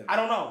woman. hit them. I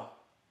don't know.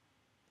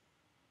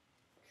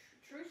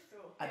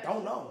 Truthful. I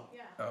don't know.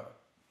 Yeah. Oh,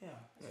 Yeah.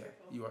 yeah,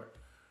 Truthful. you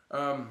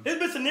are. There's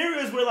been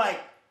scenarios where like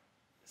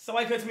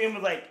somebody came to me and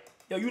was like,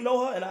 "Yo, you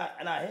know her,"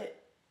 and I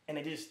hit, and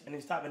they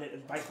stopped,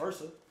 and vice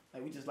versa.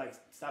 Like we just like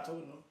stopped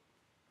talking to them.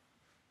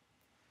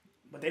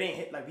 But they didn't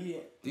hit like we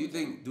didn't. Do you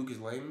think Duke is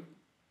lame?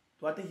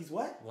 Do I think he's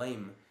what?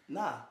 Lame.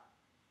 Nah.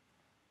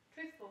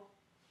 Truthful.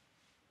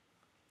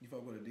 You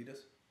fuck with Adidas?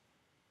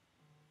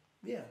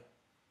 Yeah.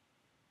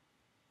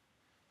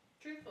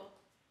 Truthful.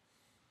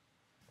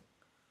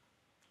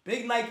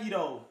 Big Nike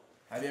though.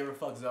 Have you ever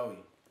fucked Zoe?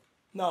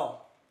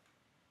 No.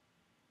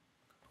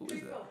 Who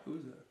is that? Who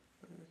is that?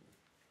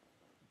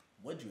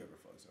 Would you ever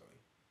fuck Zoe?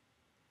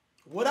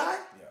 Would I?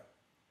 Yeah.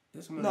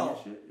 Is this one No.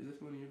 of your shit? Is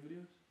this one of your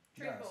videos?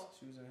 Truthful. Yes,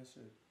 she was in his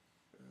shit.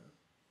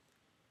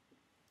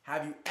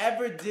 Have you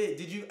ever did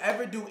you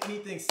ever do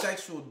anything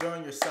sexual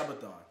during your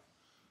subathon?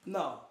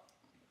 No.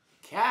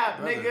 Cap,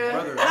 nigga.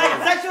 Brother.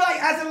 Like sexual,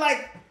 like as in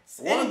like.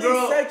 One Anything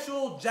girl-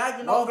 sexual,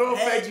 jacking One off girl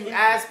head, fed you anything.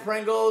 ass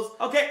Pringles.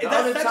 Okay, is The that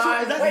other sexual?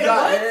 times Is that we sexual?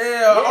 got-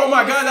 Yeah. Oh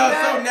my god, that was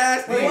so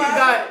nasty. You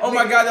got, Oh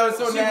my god, that was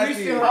so she nasty.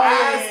 reached in her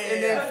ass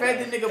and then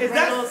fed the nigga Is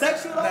that Pringles.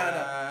 sexual?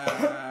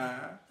 Nah.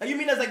 Like, you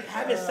mean that's like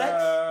having sex?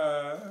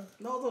 Uh,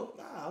 No,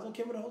 I was on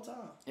camera the whole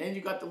time. And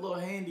you got the little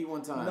handy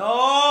one time.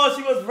 No,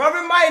 she was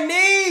rubbing my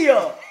knee.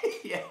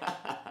 Yeah.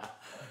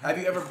 Have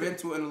you ever been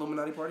to an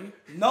Illuminati party?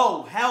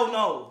 No, hell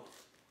no.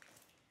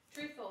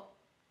 Truthful.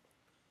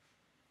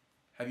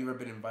 Have you ever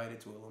been invited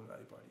to an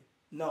Illuminati party?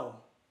 No.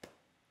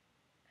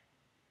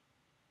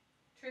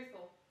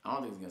 Truthful. I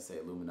don't think he's gonna say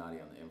Illuminati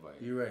on the invite.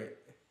 You're right.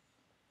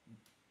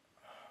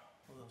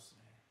 What else?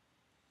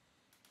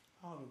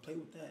 I don't even play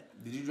with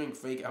that. Did you drink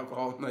fake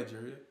alcohol in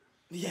Nigeria?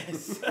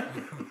 Yes.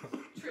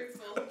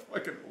 Truthful.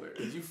 Fucking hilarious.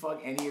 Did you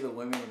fuck any of the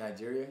women in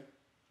Nigeria?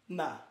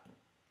 Nah.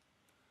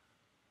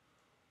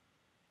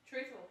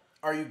 Truthful.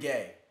 Are you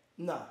gay?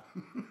 Nah.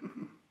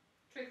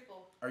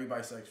 Truthful. Are you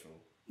bisexual?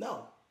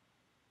 No.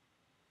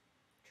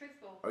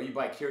 Truthful. Or are you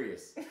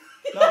bi-curious?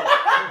 No.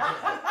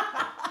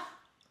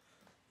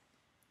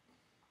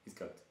 He's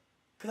cooked.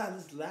 Cause I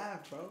just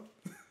laugh, bro.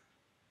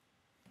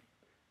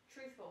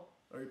 Truthful.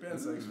 Are you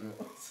pansexual?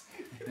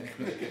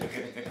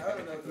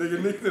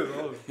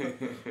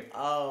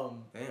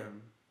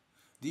 Damn.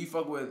 Do you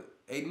fuck with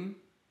Aiden?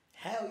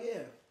 Hell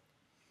yeah.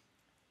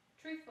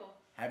 Truthful.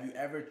 Have you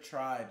ever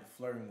tried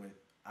flirting with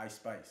Ice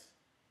Spice?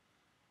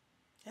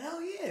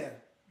 Hell yeah.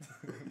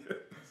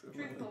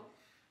 Truthful.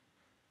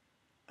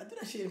 I do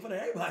that shit in front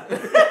of everybody.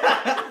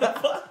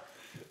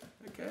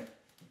 Okay.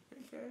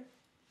 Okay.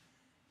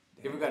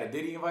 You ever got a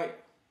Diddy invite?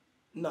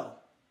 No.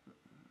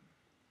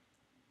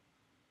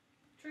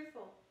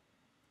 Truthful.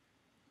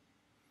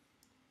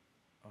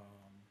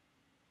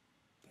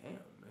 Damn,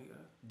 nigga.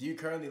 Do you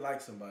currently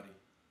like somebody?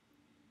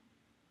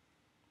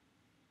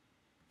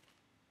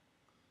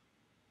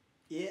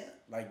 Yeah.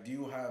 Like, do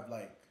you have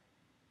like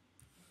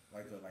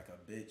a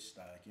bitch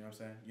that, like, you know what I'm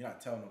saying? You're not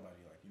telling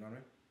nobody, like, you know what I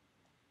mean?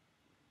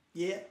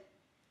 Yeah.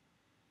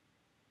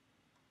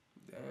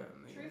 Damn,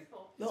 nigga.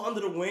 Truthful. No,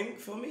 under the wing,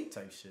 feel me?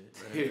 Type shit.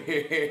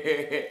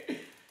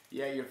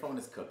 Yeah, your phone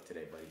is cooked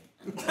today, buddy.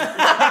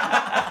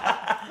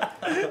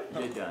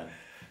 You're done.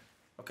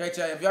 Okay,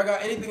 chat. If y'all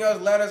got anything else,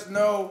 let us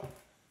know.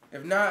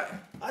 If not,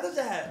 I thought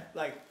you had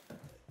like,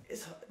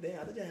 it's damn.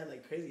 I thought you had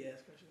like crazy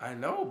ass questions. I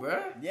know,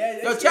 bruh. Yeah.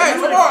 Yo, chat,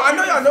 come on. I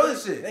know y'all know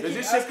this shit. Does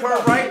your shit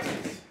curve right?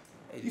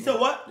 You said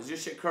what? Does your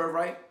shit curve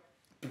right?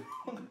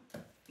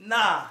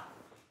 Nah.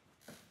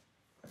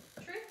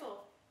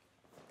 Truthful.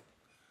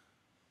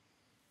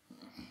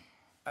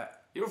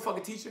 You ever fuck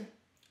a teacher?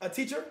 A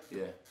teacher?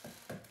 Yeah.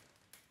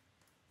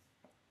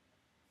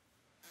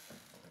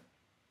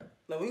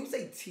 Like when you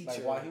say teacher,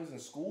 Like, while he was in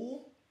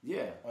school?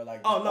 Yeah. Or like,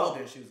 Oh, no.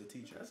 older, she was a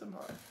teacher. That's some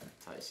hard.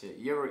 Type shit.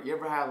 You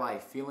ever had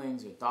like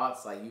feelings or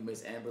thoughts like you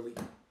miss Amberly?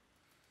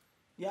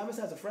 yeah, I miss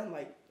her as a friend.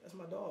 Like that's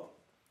my dog.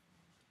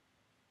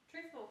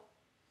 Truthful.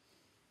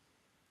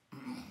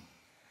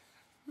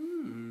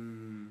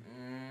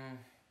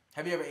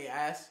 Have you ever ate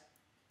ass?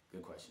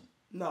 Good question.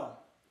 No.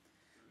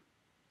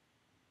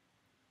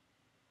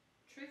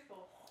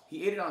 Truthful.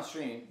 He ate it on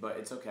stream, but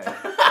it's okay.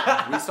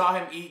 We saw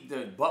him eat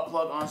the butt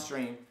plug on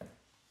stream.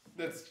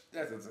 That's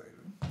insane.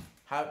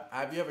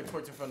 Have you ever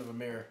twerked in front of a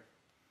mirror?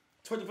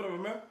 Twerk in front of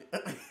a mirror?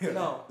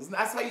 No.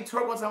 That's how you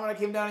twerk one time when I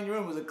came down in your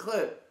room. It was a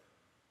clip.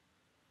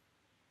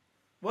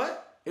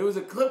 What? It was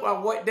a clip I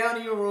went down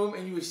in your room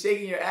and you was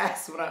shaking your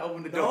ass when I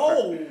opened the door.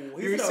 No.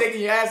 You were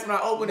shaking your ass when I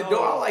opened the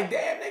door. I was like,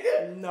 damn,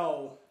 nigga.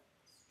 No.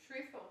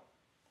 Truthful.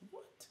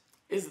 What?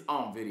 It's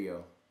on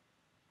video.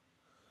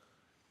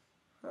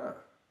 Huh.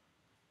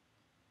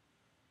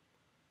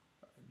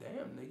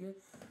 Damn, nigga.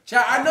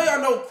 Chat, I know y'all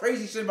know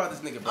crazy shit about this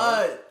nigga,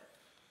 bro.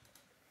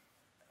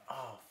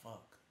 Oh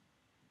fuck.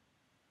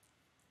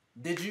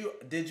 Did you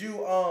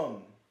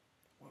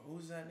what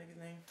was that nigga's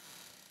name?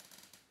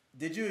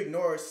 Did you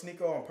ignore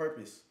Sneeko on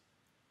purpose?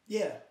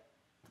 Yeah.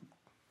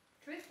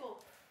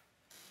 Truthful.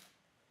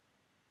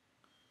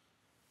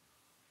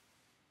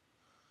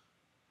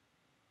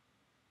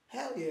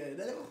 Hell yeah.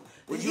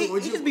 Would He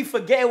you just be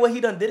forgetting what he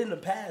done did in the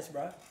past,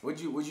 bro. would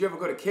you ever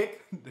go to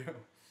kick?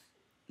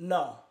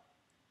 No.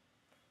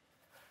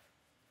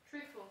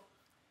 Truthful.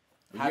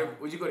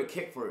 Would you go to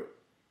kick for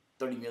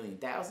 30 million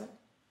thousand?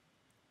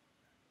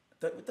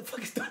 What the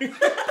fuck is 30 million?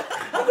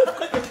 What the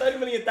fuck is 30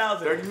 million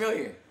thousand? 30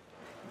 million.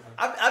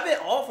 I've been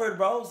offered,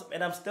 bro,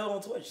 and I'm still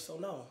on Twitch, so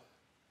no.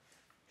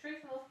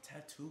 Truthful.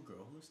 Tattoo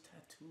girl. Who's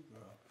tattoo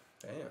girl?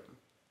 Damn.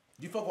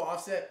 You fuck with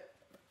Offset?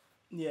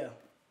 Yeah.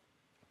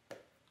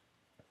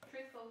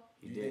 Truthful.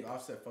 Do you think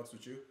Offset fucks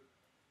with you?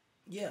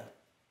 Yeah.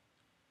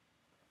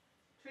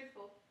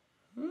 Truthful.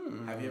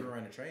 Have you ever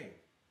ran a train?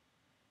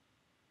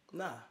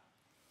 Nah.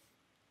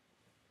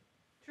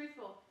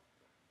 Truthful.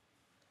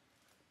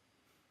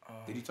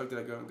 Did you talk to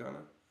that girl in Ghana?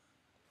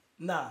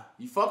 Nah.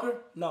 You fuck her?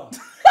 No.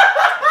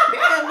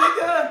 Damn,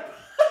 nigga.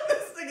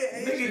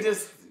 This Nigga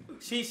just.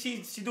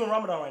 She doing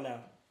Ramadan right now.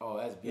 Oh,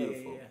 that's Yeah,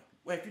 beautiful. yeah, yeah.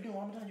 Wait, if you're doing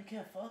Ramadan, you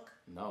can't fuck?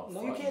 No,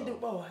 No, fuck you can't no. do.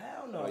 Bro,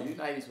 hell no. Bro, you're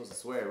not even supposed to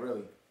swear,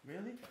 really.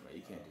 Really? Bro,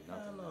 you can't do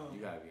nothing. Hell no. Man. You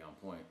gotta be on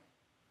point.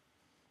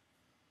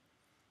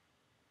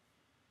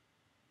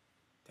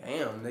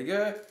 Damn,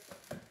 nigga.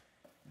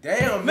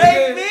 Damn, Make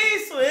nigga.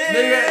 me swim.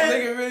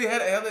 Nigga really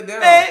held it down.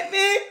 Make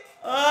me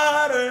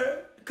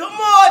harder. Come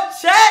on,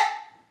 chat.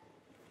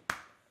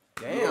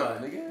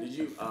 Damn, nigga. Did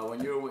you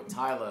when you were with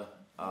Tyler,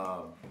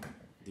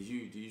 did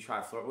you try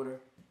to flirt with her?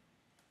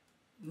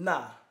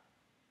 Nah.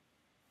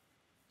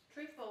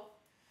 Truthful.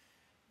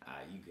 Ah,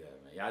 you good,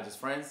 man. Y'all just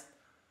friends?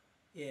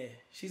 Yeah,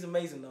 she's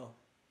amazing though.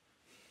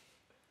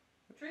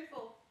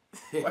 Truthful.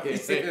 Why you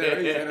saying that? Why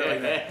you saying that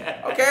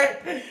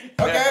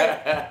like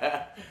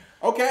that?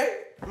 Okay,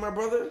 my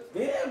brother.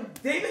 Damn,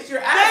 Davis, your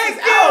ass Thank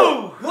is you.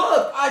 out.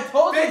 Look, I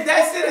told you.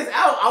 that shit is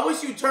out. I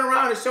wish you turn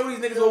around and show these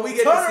niggas what we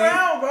get Turn to see.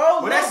 around, bro.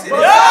 But that Look, shit bro.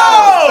 is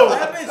out.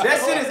 That bitch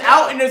That shit is cold.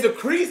 out, and there's a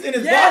crease in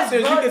his Yes,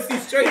 boxers. bro. You can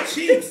see straight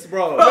cheeks,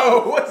 bro.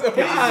 Bro, what's up?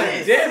 God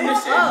damn, this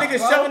shit, nigga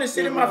shoving this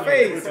shit in my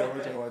face.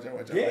 Watch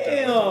out.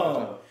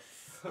 Damn.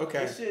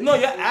 Okay. No,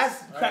 your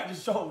ass cracked the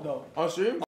show though. On stream?